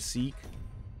Lamond seek?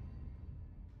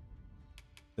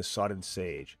 The Sodded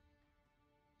Sage.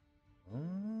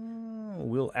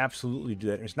 We'll absolutely do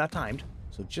that. It's not timed,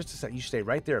 so just a sec. You stay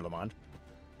right there, Lamond.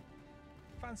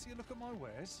 Fancy a look at my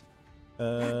wares?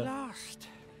 At last,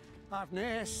 I've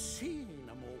ne'er seen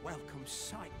a more welcome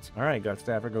sight. All right,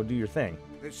 Godstaffer, go do your thing.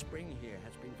 The spring here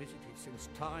has been visited since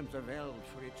times of eld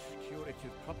for its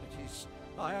curative properties.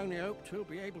 I only hope 'twill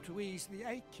be able to ease the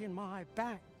ache in my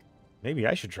back. Maybe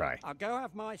I should try. I'll go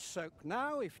have my soak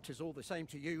now, if 'tis all the same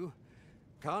to you.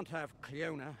 Can't have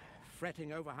Cleona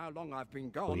fretting over how long I've been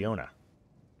gone. Leona.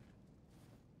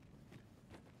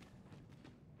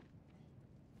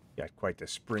 Got quite the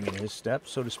spring in his step,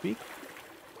 so to speak.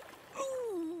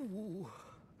 Ooh,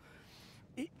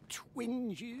 it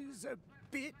twinges a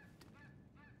bit.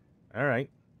 All right.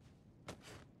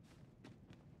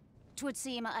 'Twould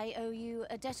seem I owe you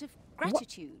a debt of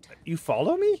gratitude. What? You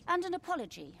follow me? And an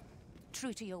apology.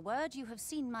 True to your word, you have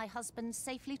seen my husband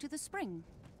safely to the spring.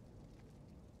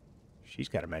 She's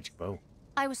got a magic bow.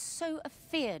 I was so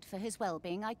afeared for his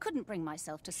well-being, I couldn't bring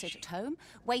myself to sit at home,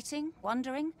 waiting,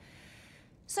 wondering.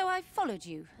 So I followed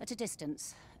you at a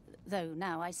distance, though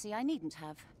now I see I needn't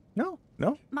have. No,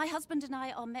 no. My husband and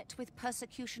I are met with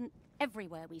persecution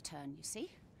everywhere we turn, you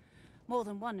see. More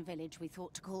than one village we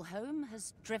thought to call home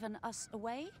has driven us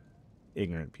away.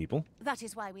 Ignorant people. That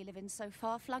is why we live in so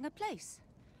far-flung a place.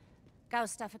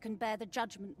 Gaustaffer can bear the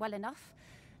judgment well enough,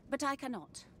 but I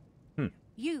cannot.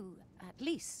 You, at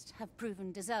least, have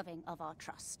proven deserving of our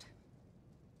trust.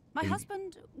 My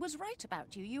husband was right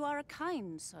about you. You are a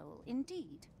kind soul,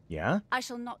 indeed. Yeah? I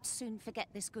shall not soon forget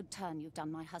this good turn you've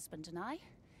done my husband and I.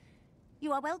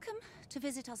 You are welcome to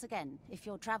visit us again, if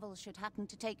your travels should happen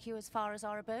to take you as far as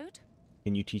our abode.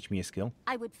 Can you teach me a skill?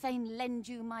 I would fain lend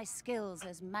you my skills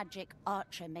as magic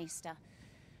archer, Maester.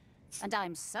 And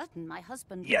I'm certain my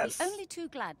husband would be only too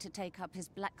glad to take up his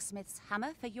blacksmith's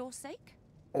hammer for your sake.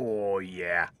 Oh,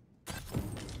 yeah.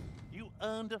 You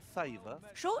earned a favor.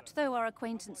 Short though our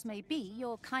acquaintance may be,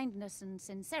 your kindness and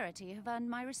sincerity have earned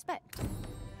my respect.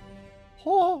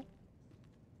 Oh.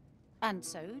 And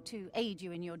so, to aid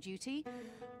you in your duty,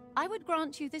 I would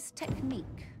grant you this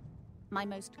technique, my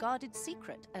most guarded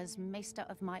secret as Maester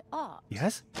of my art.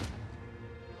 Yes?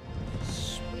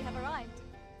 We have arrived.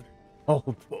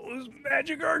 Oh, those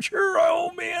Magic Archer.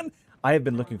 Oh, man. I have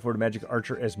been looking forward to Magic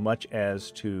Archer as much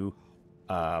as to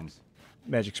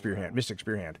Magic Spear Hand, Mystic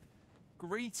Spear Hand.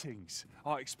 Greetings.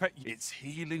 I expect its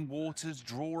healing waters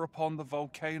draw upon the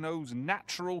volcano's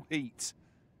natural heat.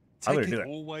 I'm Take gonna do it it.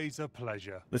 always a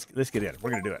pleasure. Let's get in.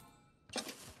 We're gonna do it.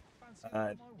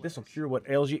 This will cure what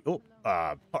ails you. Oh,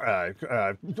 okay.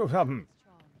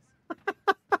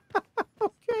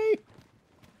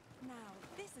 Now,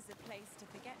 this is a place to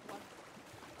forget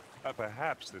one.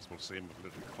 Perhaps this will seem of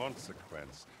little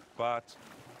consequence, but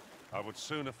I would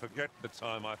sooner forget the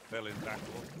time I fell in battle.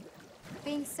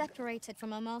 Being separated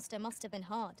from our master must have been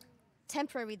hard,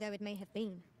 temporary though it may have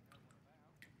been.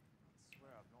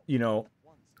 You know,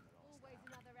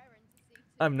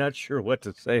 I'm not sure what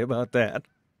to say about that.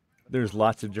 There's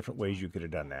lots of different ways you could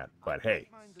have done that, but hey,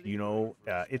 you know,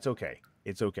 it's okay.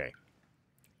 It's okay.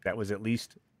 That was at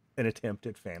least an attempt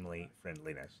at family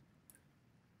friendliness.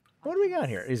 What do we got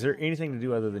here? Is there anything to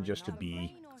do other than just to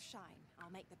be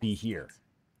here?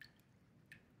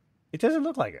 It doesn't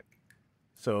look like it.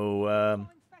 So,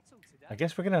 I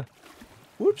guess we're gonna,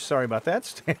 whoops, sorry about that,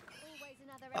 stand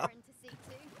up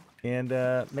and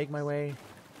make my way.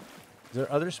 Is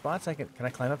there other spots can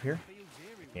I climb up here?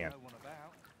 Yeah.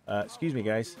 Excuse me,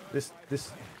 guys. This.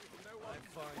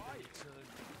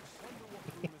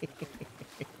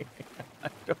 I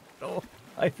don't know.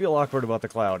 I feel awkward about the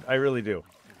cloud. I really do.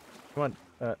 Come on.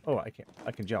 Oh, I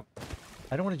can jump.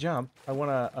 I don't want to jump. I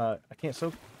want to. I can't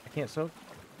soak. I can't soak.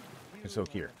 I can soak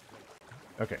here.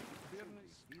 Okay.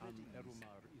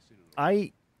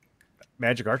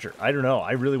 Magic Archer. I don't know.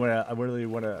 I really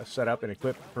want to set up and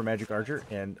equip for Magic Archer,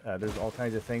 and there's all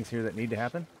kinds of things here that need to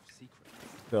happen.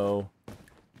 So,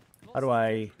 how do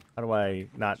I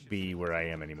not be where I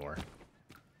am anymore?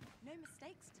 No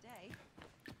mistakes today.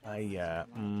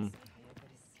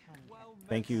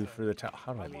 Thank you for the time.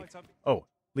 How do I leave? Oh,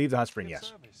 leave the hot spring.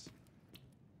 Yes.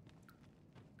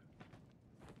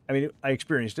 I mean, I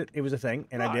experienced it. It was a thing,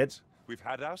 and I did. We've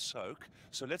had our soak,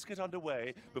 so let's get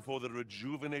underway before the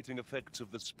rejuvenating effects of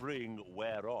the spring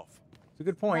wear off. It's a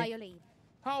good point. By your leave.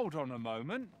 Hold on a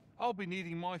moment. I'll be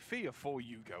needing my fee before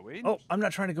you go in. Oh, I'm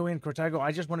not trying to go in, Cortago.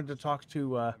 I just wanted to talk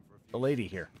to the lady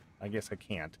here. I guess I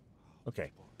can't.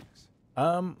 Okay.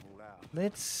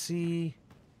 Let's see.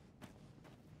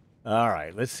 All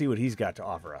right, let's see what he's got to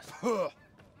offer us.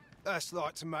 That's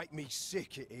like to make me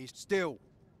sick, it is. Still,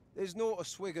 there's not a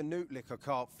swig of newt liquor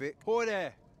can't fit. Boy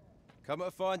there. Come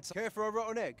to find care for a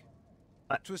rotten egg.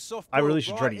 I really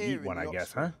should try to eat one, I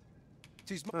guess, huh?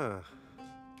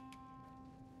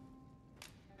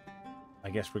 I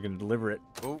guess we're going to deliver it.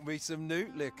 Bought me some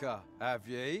newt liquor, have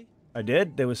ye? I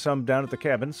did. There was some down at the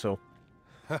cabin, so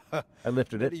I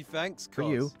lifted it. Many thanks, for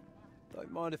you. Cos.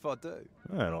 Don't mind if I do.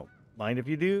 I don't mind if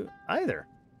you do either.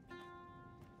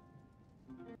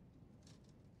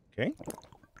 Okay.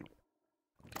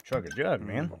 Chug a jug,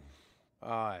 man.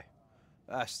 Aye,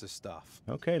 that's the stuff.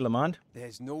 Okay, Lamond.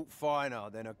 There's naught finer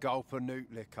than a gulp of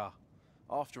newt liquor.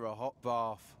 After a hot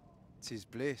bath, 'tis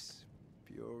bliss,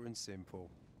 pure and simple.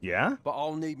 Yeah? But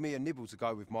I'll need me a nibble to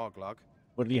go with my glug.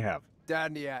 What do you have?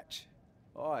 Down the hatch.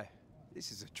 Aye,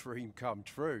 this is a dream come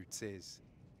true, 'tis.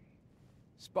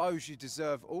 Suppose you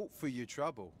deserve aught for your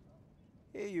trouble.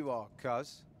 Here you are,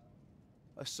 cuz.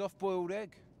 A soft-boiled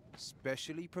egg,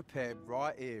 specially prepared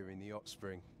right here in the hot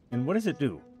spring. And what does it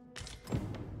do?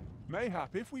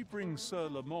 Mayhap if we bring Sir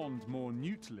Lamond more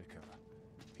newt liquor,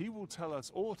 he will tell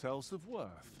us aught else of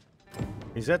worth.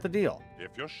 Is that the deal?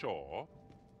 If you're sure.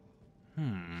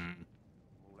 I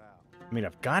mean,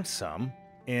 I've got some,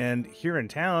 and here in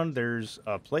town, there's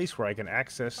a place where I can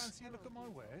access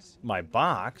my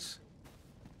box.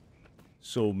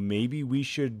 So maybe we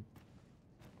should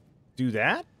do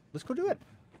that? Let's go do it.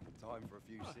 Time for a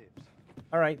few sips.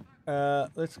 All right,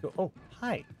 let's go. Oh,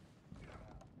 hi.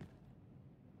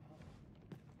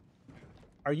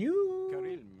 Are you...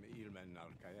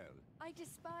 I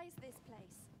despise this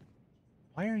place.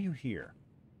 Why are you here?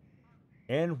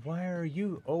 And why are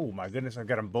you... Oh, my goodness, I've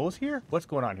got them both here? What's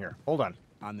going on here? Hold on.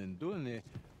 Anendune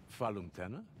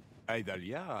falumtena,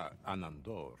 aidalia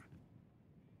anandor.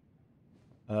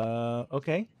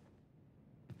 Okay.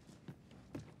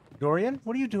 Dorian,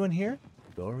 what are you doing here?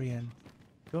 Dorian.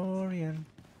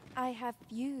 I have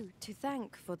you to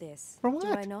thank for this. For what?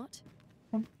 Do I not?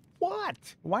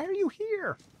 What? Why are you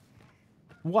here?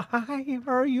 Why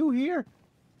are you here?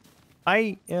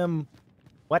 I am...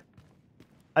 What?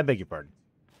 I beg your pardon.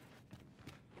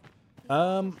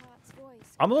 I'm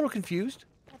a little confused.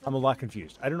 I'm a lot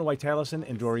confused. I don't know why Taliesin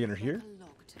and Dorian are here.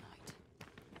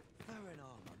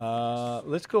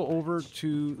 Let's go over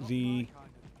to the...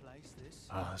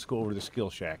 let's go over to the skill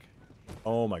shack.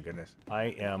 Oh my goodness.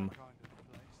 I am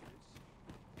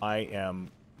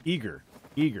eager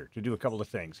to do a couple of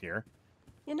things here.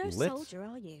 You're no Let's... soldier,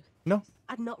 are you? No.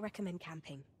 I'd not recommend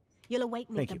camping. You'll awake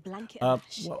me Thank with you. a blanket of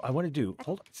ash. What I want to do...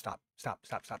 Hold on. Stop.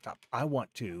 I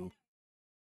want to...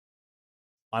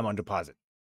 I'm on deposit.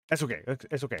 That's okay.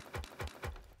 It's okay.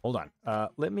 Hold on.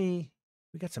 Let me...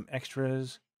 We got some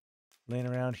extras laying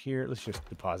around here. Let's just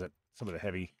deposit some of the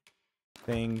heavy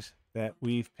things that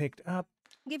we've picked up.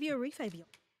 Give you a refave.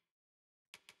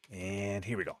 And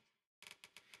here we go.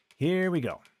 Here we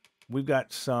go. We've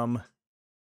got some...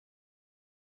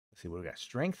 Let's see what we got.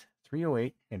 Strength,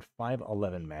 308 and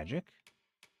 511 magic.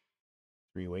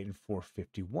 308 and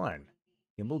 451.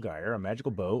 Gimbal Gyre, a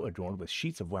magical bow adorned with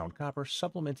sheets of wound copper,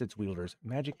 supplements its wielder's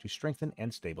magic to strengthen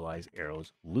and stabilize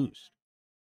arrows loosed.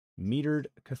 Metered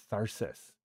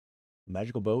Catharsis, a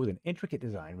magical bow with an intricate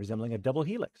design resembling a double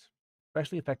helix,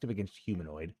 especially effective against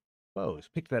humanoid foes.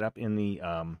 Picked that up in the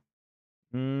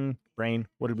brain.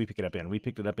 What did we pick it up in? We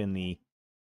picked it up in the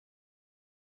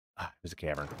there's a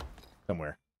cavern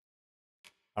somewhere.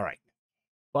 All right,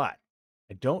 but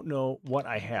I don't know what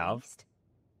I have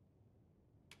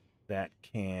that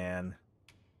can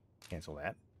cancel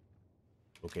that.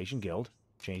 Vocation Guild,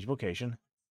 change vocation.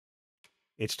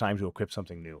 It's time to equip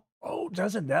something new. Oh,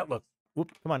 doesn't that look...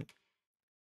 Whoop, come on.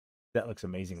 That looks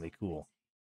amazingly cool.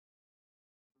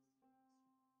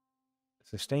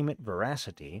 Sustainment,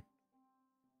 Veracity,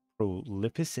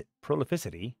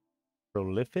 Prolificity,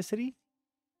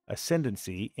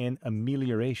 Ascendancy, and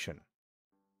Amelioration.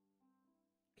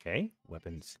 Okay,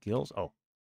 weapon skills. Oh.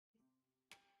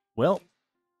 Well,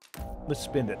 let's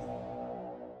spend it.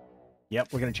 Yep,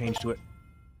 we're going to change to it.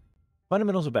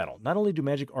 Fundamentals of battle. Not only do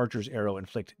magic archers' arrow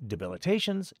inflict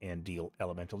debilitations and deal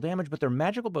elemental damage, but their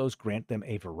magical bows grant them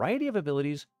a variety of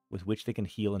abilities with which they can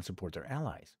heal and support their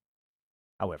allies.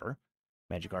 However,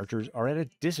 magic archers are at a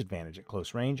disadvantage at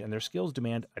close range, and their skills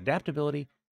demand adaptability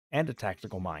and a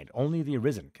tactical mind. Only the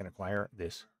Arisen can acquire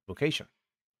this vocation.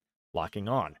 Locking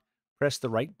on. Press the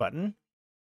right button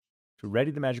to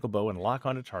ready the magical bow and lock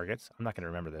onto targets. I'm not going to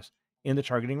remember this. In the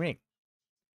targeting ring.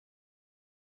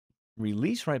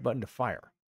 Release right button to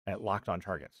fire at locked on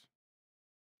targets.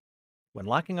 When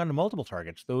locking onto multiple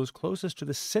targets, those closest to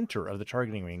the center of the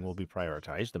targeting ring will be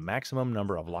prioritized. The maximum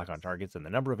number of lock-on targets and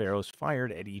the number of arrows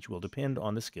fired at each will depend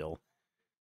on the skill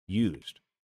used.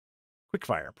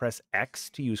 Quickfire. Press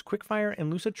X to use quickfire and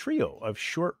loose a trio of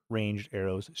short-ranged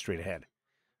arrows straight ahead.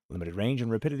 Limited range and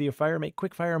rapidity of fire make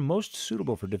quickfire most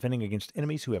suitable for defending against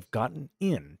enemies who have gotten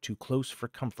in too close for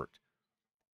comfort.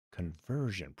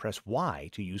 Conversion. Press Y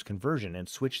to use conversion and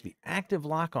switch the active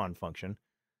lock-on function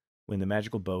when the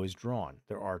magical bow is drawn.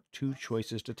 There are two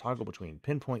choices to toggle between: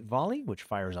 pinpoint volley, which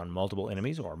fires on multiple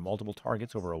enemies or multiple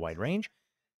targets over a wide range,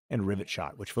 and rivet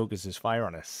shot, which focuses fire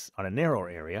on a narrower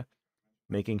area,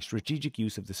 making strategic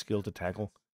use of the skill to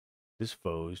tackle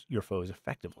your foes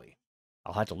effectively.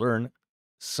 I'll have to learn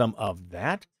some of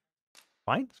that.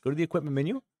 Fine, let's go to the equipment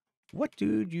menu. What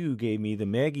dude you gave me? The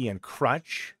Magian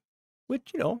Crutch,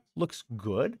 which, looks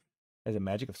good. Has a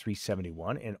magic of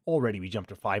 371, and already we jumped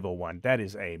to 501. That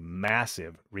is a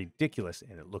massive, ridiculous,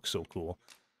 and it looks so cool.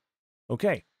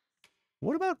 Okay,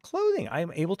 what about clothing? I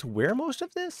am able to wear most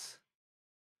of this?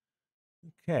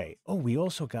 Okay, oh, we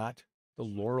also got the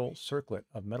Laurel Circlet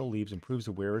of metal leaves improves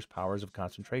the wearer's powers of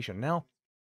concentration. Now,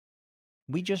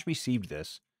 we just received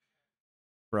this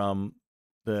from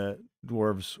the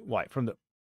dwarves' wife, from the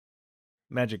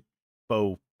magic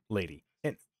bow lady.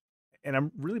 And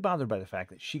I'm really bothered by the fact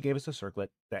that she gave us a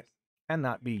circlet that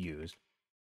cannot be used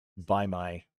by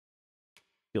my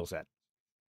skill set.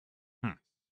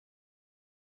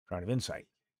 Crown of Insight.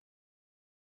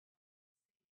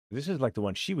 This is like the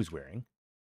one she was wearing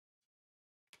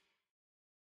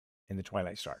in the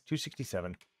Twilight Star.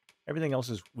 267. Everything else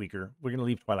is weaker. We're going to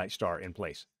leave Twilight Star in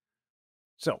place.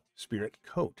 So, Spirit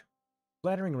Coat.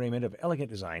 Flattering raiment of elegant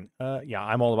design. Yeah,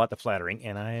 I'm all about the flattering,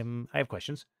 and I have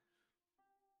questions.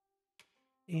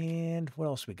 And what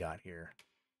else we got here?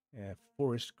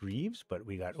 Forest Greaves, but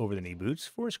we got over-the-knee boots.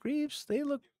 Forest Greaves, they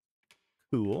look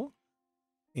cool.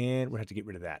 And we'll have to get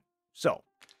rid of that. So,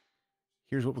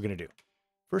 here's what we're going to do.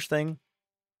 First thing,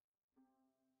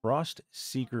 Frost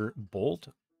Seeker Bolt.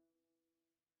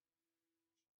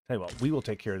 Tell you what, we will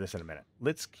take care of this in a minute.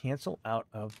 Let's cancel out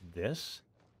of this.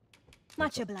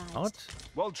 Much obliged. Out.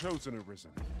 Well chosen,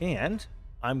 Arisen. And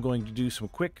I'm going to do some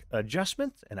quick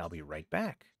adjustments, and I'll be right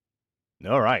back.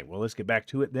 All right, well, let's get back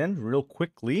to it then real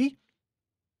quickly.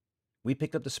 We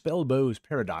picked up the Spellbow's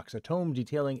Paradox, a tome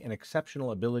detailing an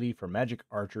exceptional ability for magic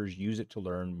archers. Use it to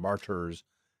learn Martyr's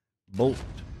Bolt.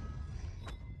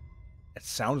 It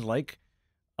sounds like,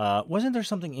 wasn't there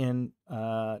something in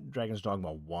Dragon's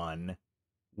Dogma 1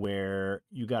 where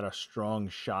you got a strong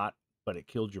shot but it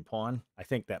killed your pawn. I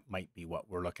think that might be what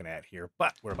we're looking at here,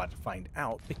 but we're about to find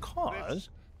out because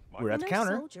we're at the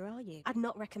counter. Soldier, are you? I'd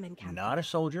not recommend camping. Not a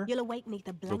soldier. You'll await me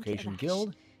the blanket Location of ash.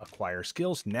 guild. Acquire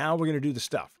skills. Now we're going to do the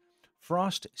stuff.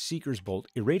 Frost Seeker's Bolt.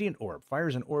 Irradiant orb.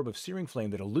 Fires an orb of searing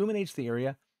flame that illuminates the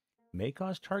area. May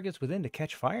cause targets within to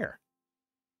catch fire.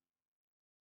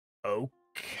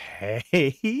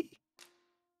 Okay.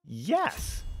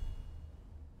 Yes.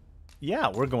 Yeah,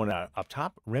 we're going up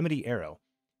top. Remedy Arrow.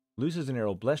 Looses an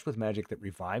arrow blessed with magic that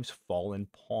revives fallen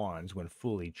pawns when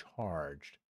fully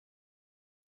charged.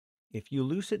 If you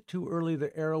loose it too early,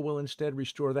 the arrow will instead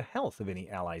restore the health of any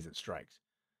allies it strikes.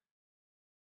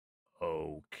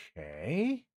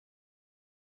 Okay.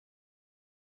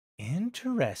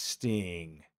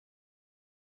 Interesting.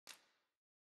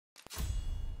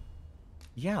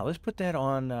 Yeah, let's put that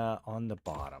on the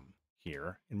bottom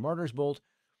here. In Martyr's Bolt,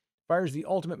 fires the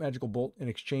ultimate magical bolt in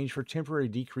exchange for temporary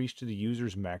decrease to the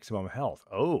user's maximum health.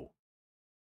 Oh.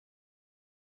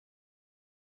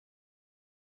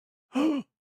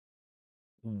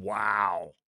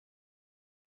 Wow.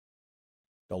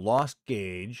 The lost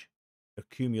gauge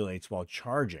accumulates while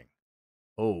charging.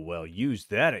 Oh, well, use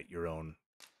that at your own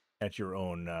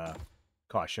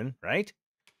caution, right?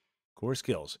 Core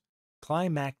skills.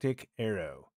 Climactic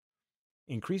Arrow.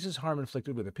 Increases harm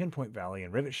inflicted with a pinpoint volley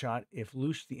and rivet shot if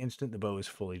loosed the instant the bow is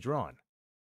fully drawn.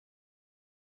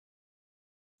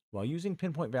 While using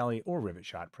pinpoint volley or rivet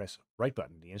shot, press right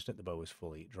button the instant the bow is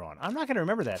fully drawn. I'm not going to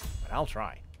remember that, but I'll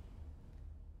try.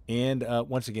 And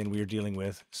once again, we are dealing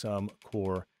with some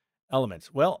core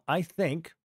elements. Well, I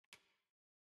think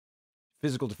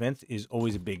physical defense is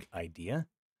always a big idea.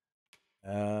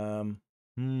 Well,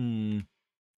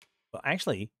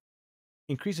 actually,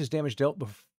 increases damage dealt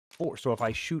before. So if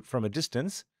I shoot from a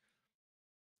distance,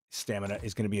 stamina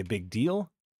is going to be a big deal.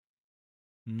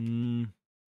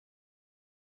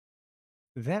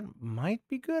 That might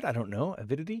be good. I don't know.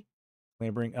 Avidity.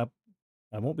 Clambering up.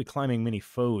 I won't be climbing many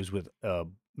foes with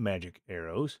magic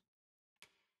arrows.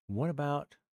 What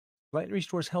about slightly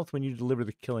restores health when you deliver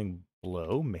the killing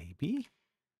blow? Maybe.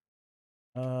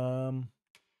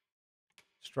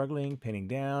 Struggling, pinning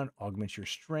down, augments your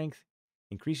strength,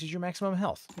 increases your maximum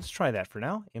health. Let's try that for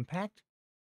now. Impact,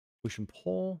 push and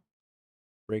pull,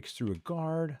 breaks through a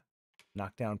guard,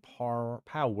 knockdown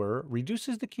power,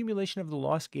 reduces the accumulation of the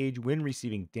lost gauge when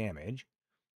receiving damage,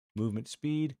 movement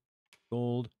speed,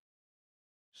 gold,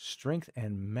 strength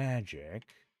and magic,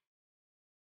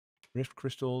 rift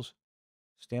crystals,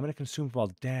 stamina consumed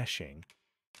while dashing.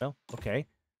 Well, okay.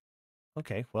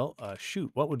 Okay, well,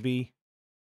 shoot, what would be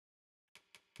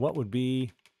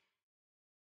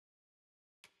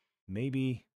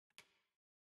maybe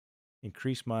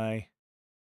increase my, I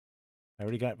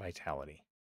already got vitality.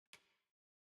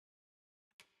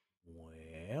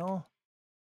 Well,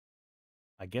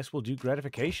 I guess we'll do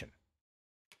gratification.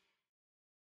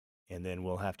 And then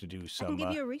we'll have to do some, I can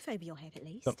give you a roof over your head at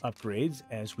least. some upgrades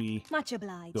as we Much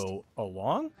obliged. go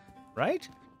along, right?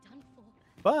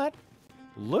 But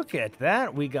look at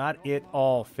that. We got it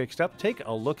all fixed up. Take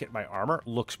a look at my armor.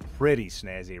 Looks pretty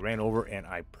snazzy. Ran over and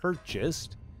I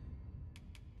purchased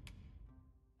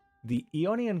the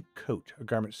Aeonian Coat, a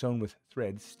garment sewn with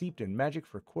threads steeped in magic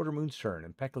for quarter moon's turn,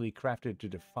 impeccably crafted to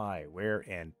defy wear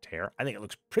and tear. I think it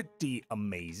looks pretty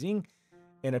amazing.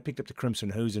 And I picked up the Crimson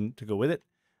Hosen to go with it.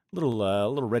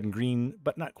 Little red and green,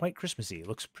 but not quite Christmassy.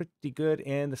 Looks pretty good.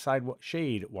 And the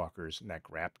Shade Walker's neck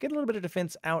wrap. Get a little bit of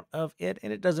defense out of it,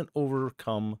 and it doesn't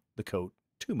overcome the coat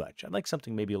too much. I'd like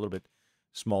something maybe a little bit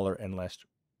smaller and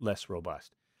less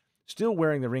robust. Still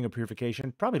wearing the Ring of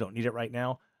Purification. Probably don't need it right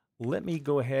now. Let me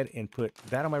go ahead and put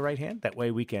that on my right hand. That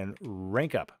way we can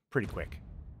rank up pretty quick.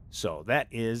 So that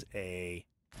is a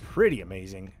pretty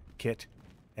amazing kit,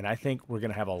 and I think we're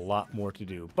going to have a lot more to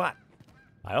do. But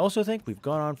I also think we've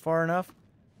gone on far enough.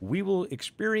 We will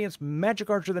experience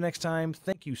Magic Archer the next time.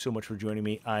 Thank you so much for joining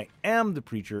me. I am the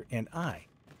Preacher, and I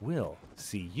will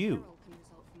see you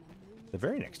the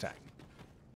very next time.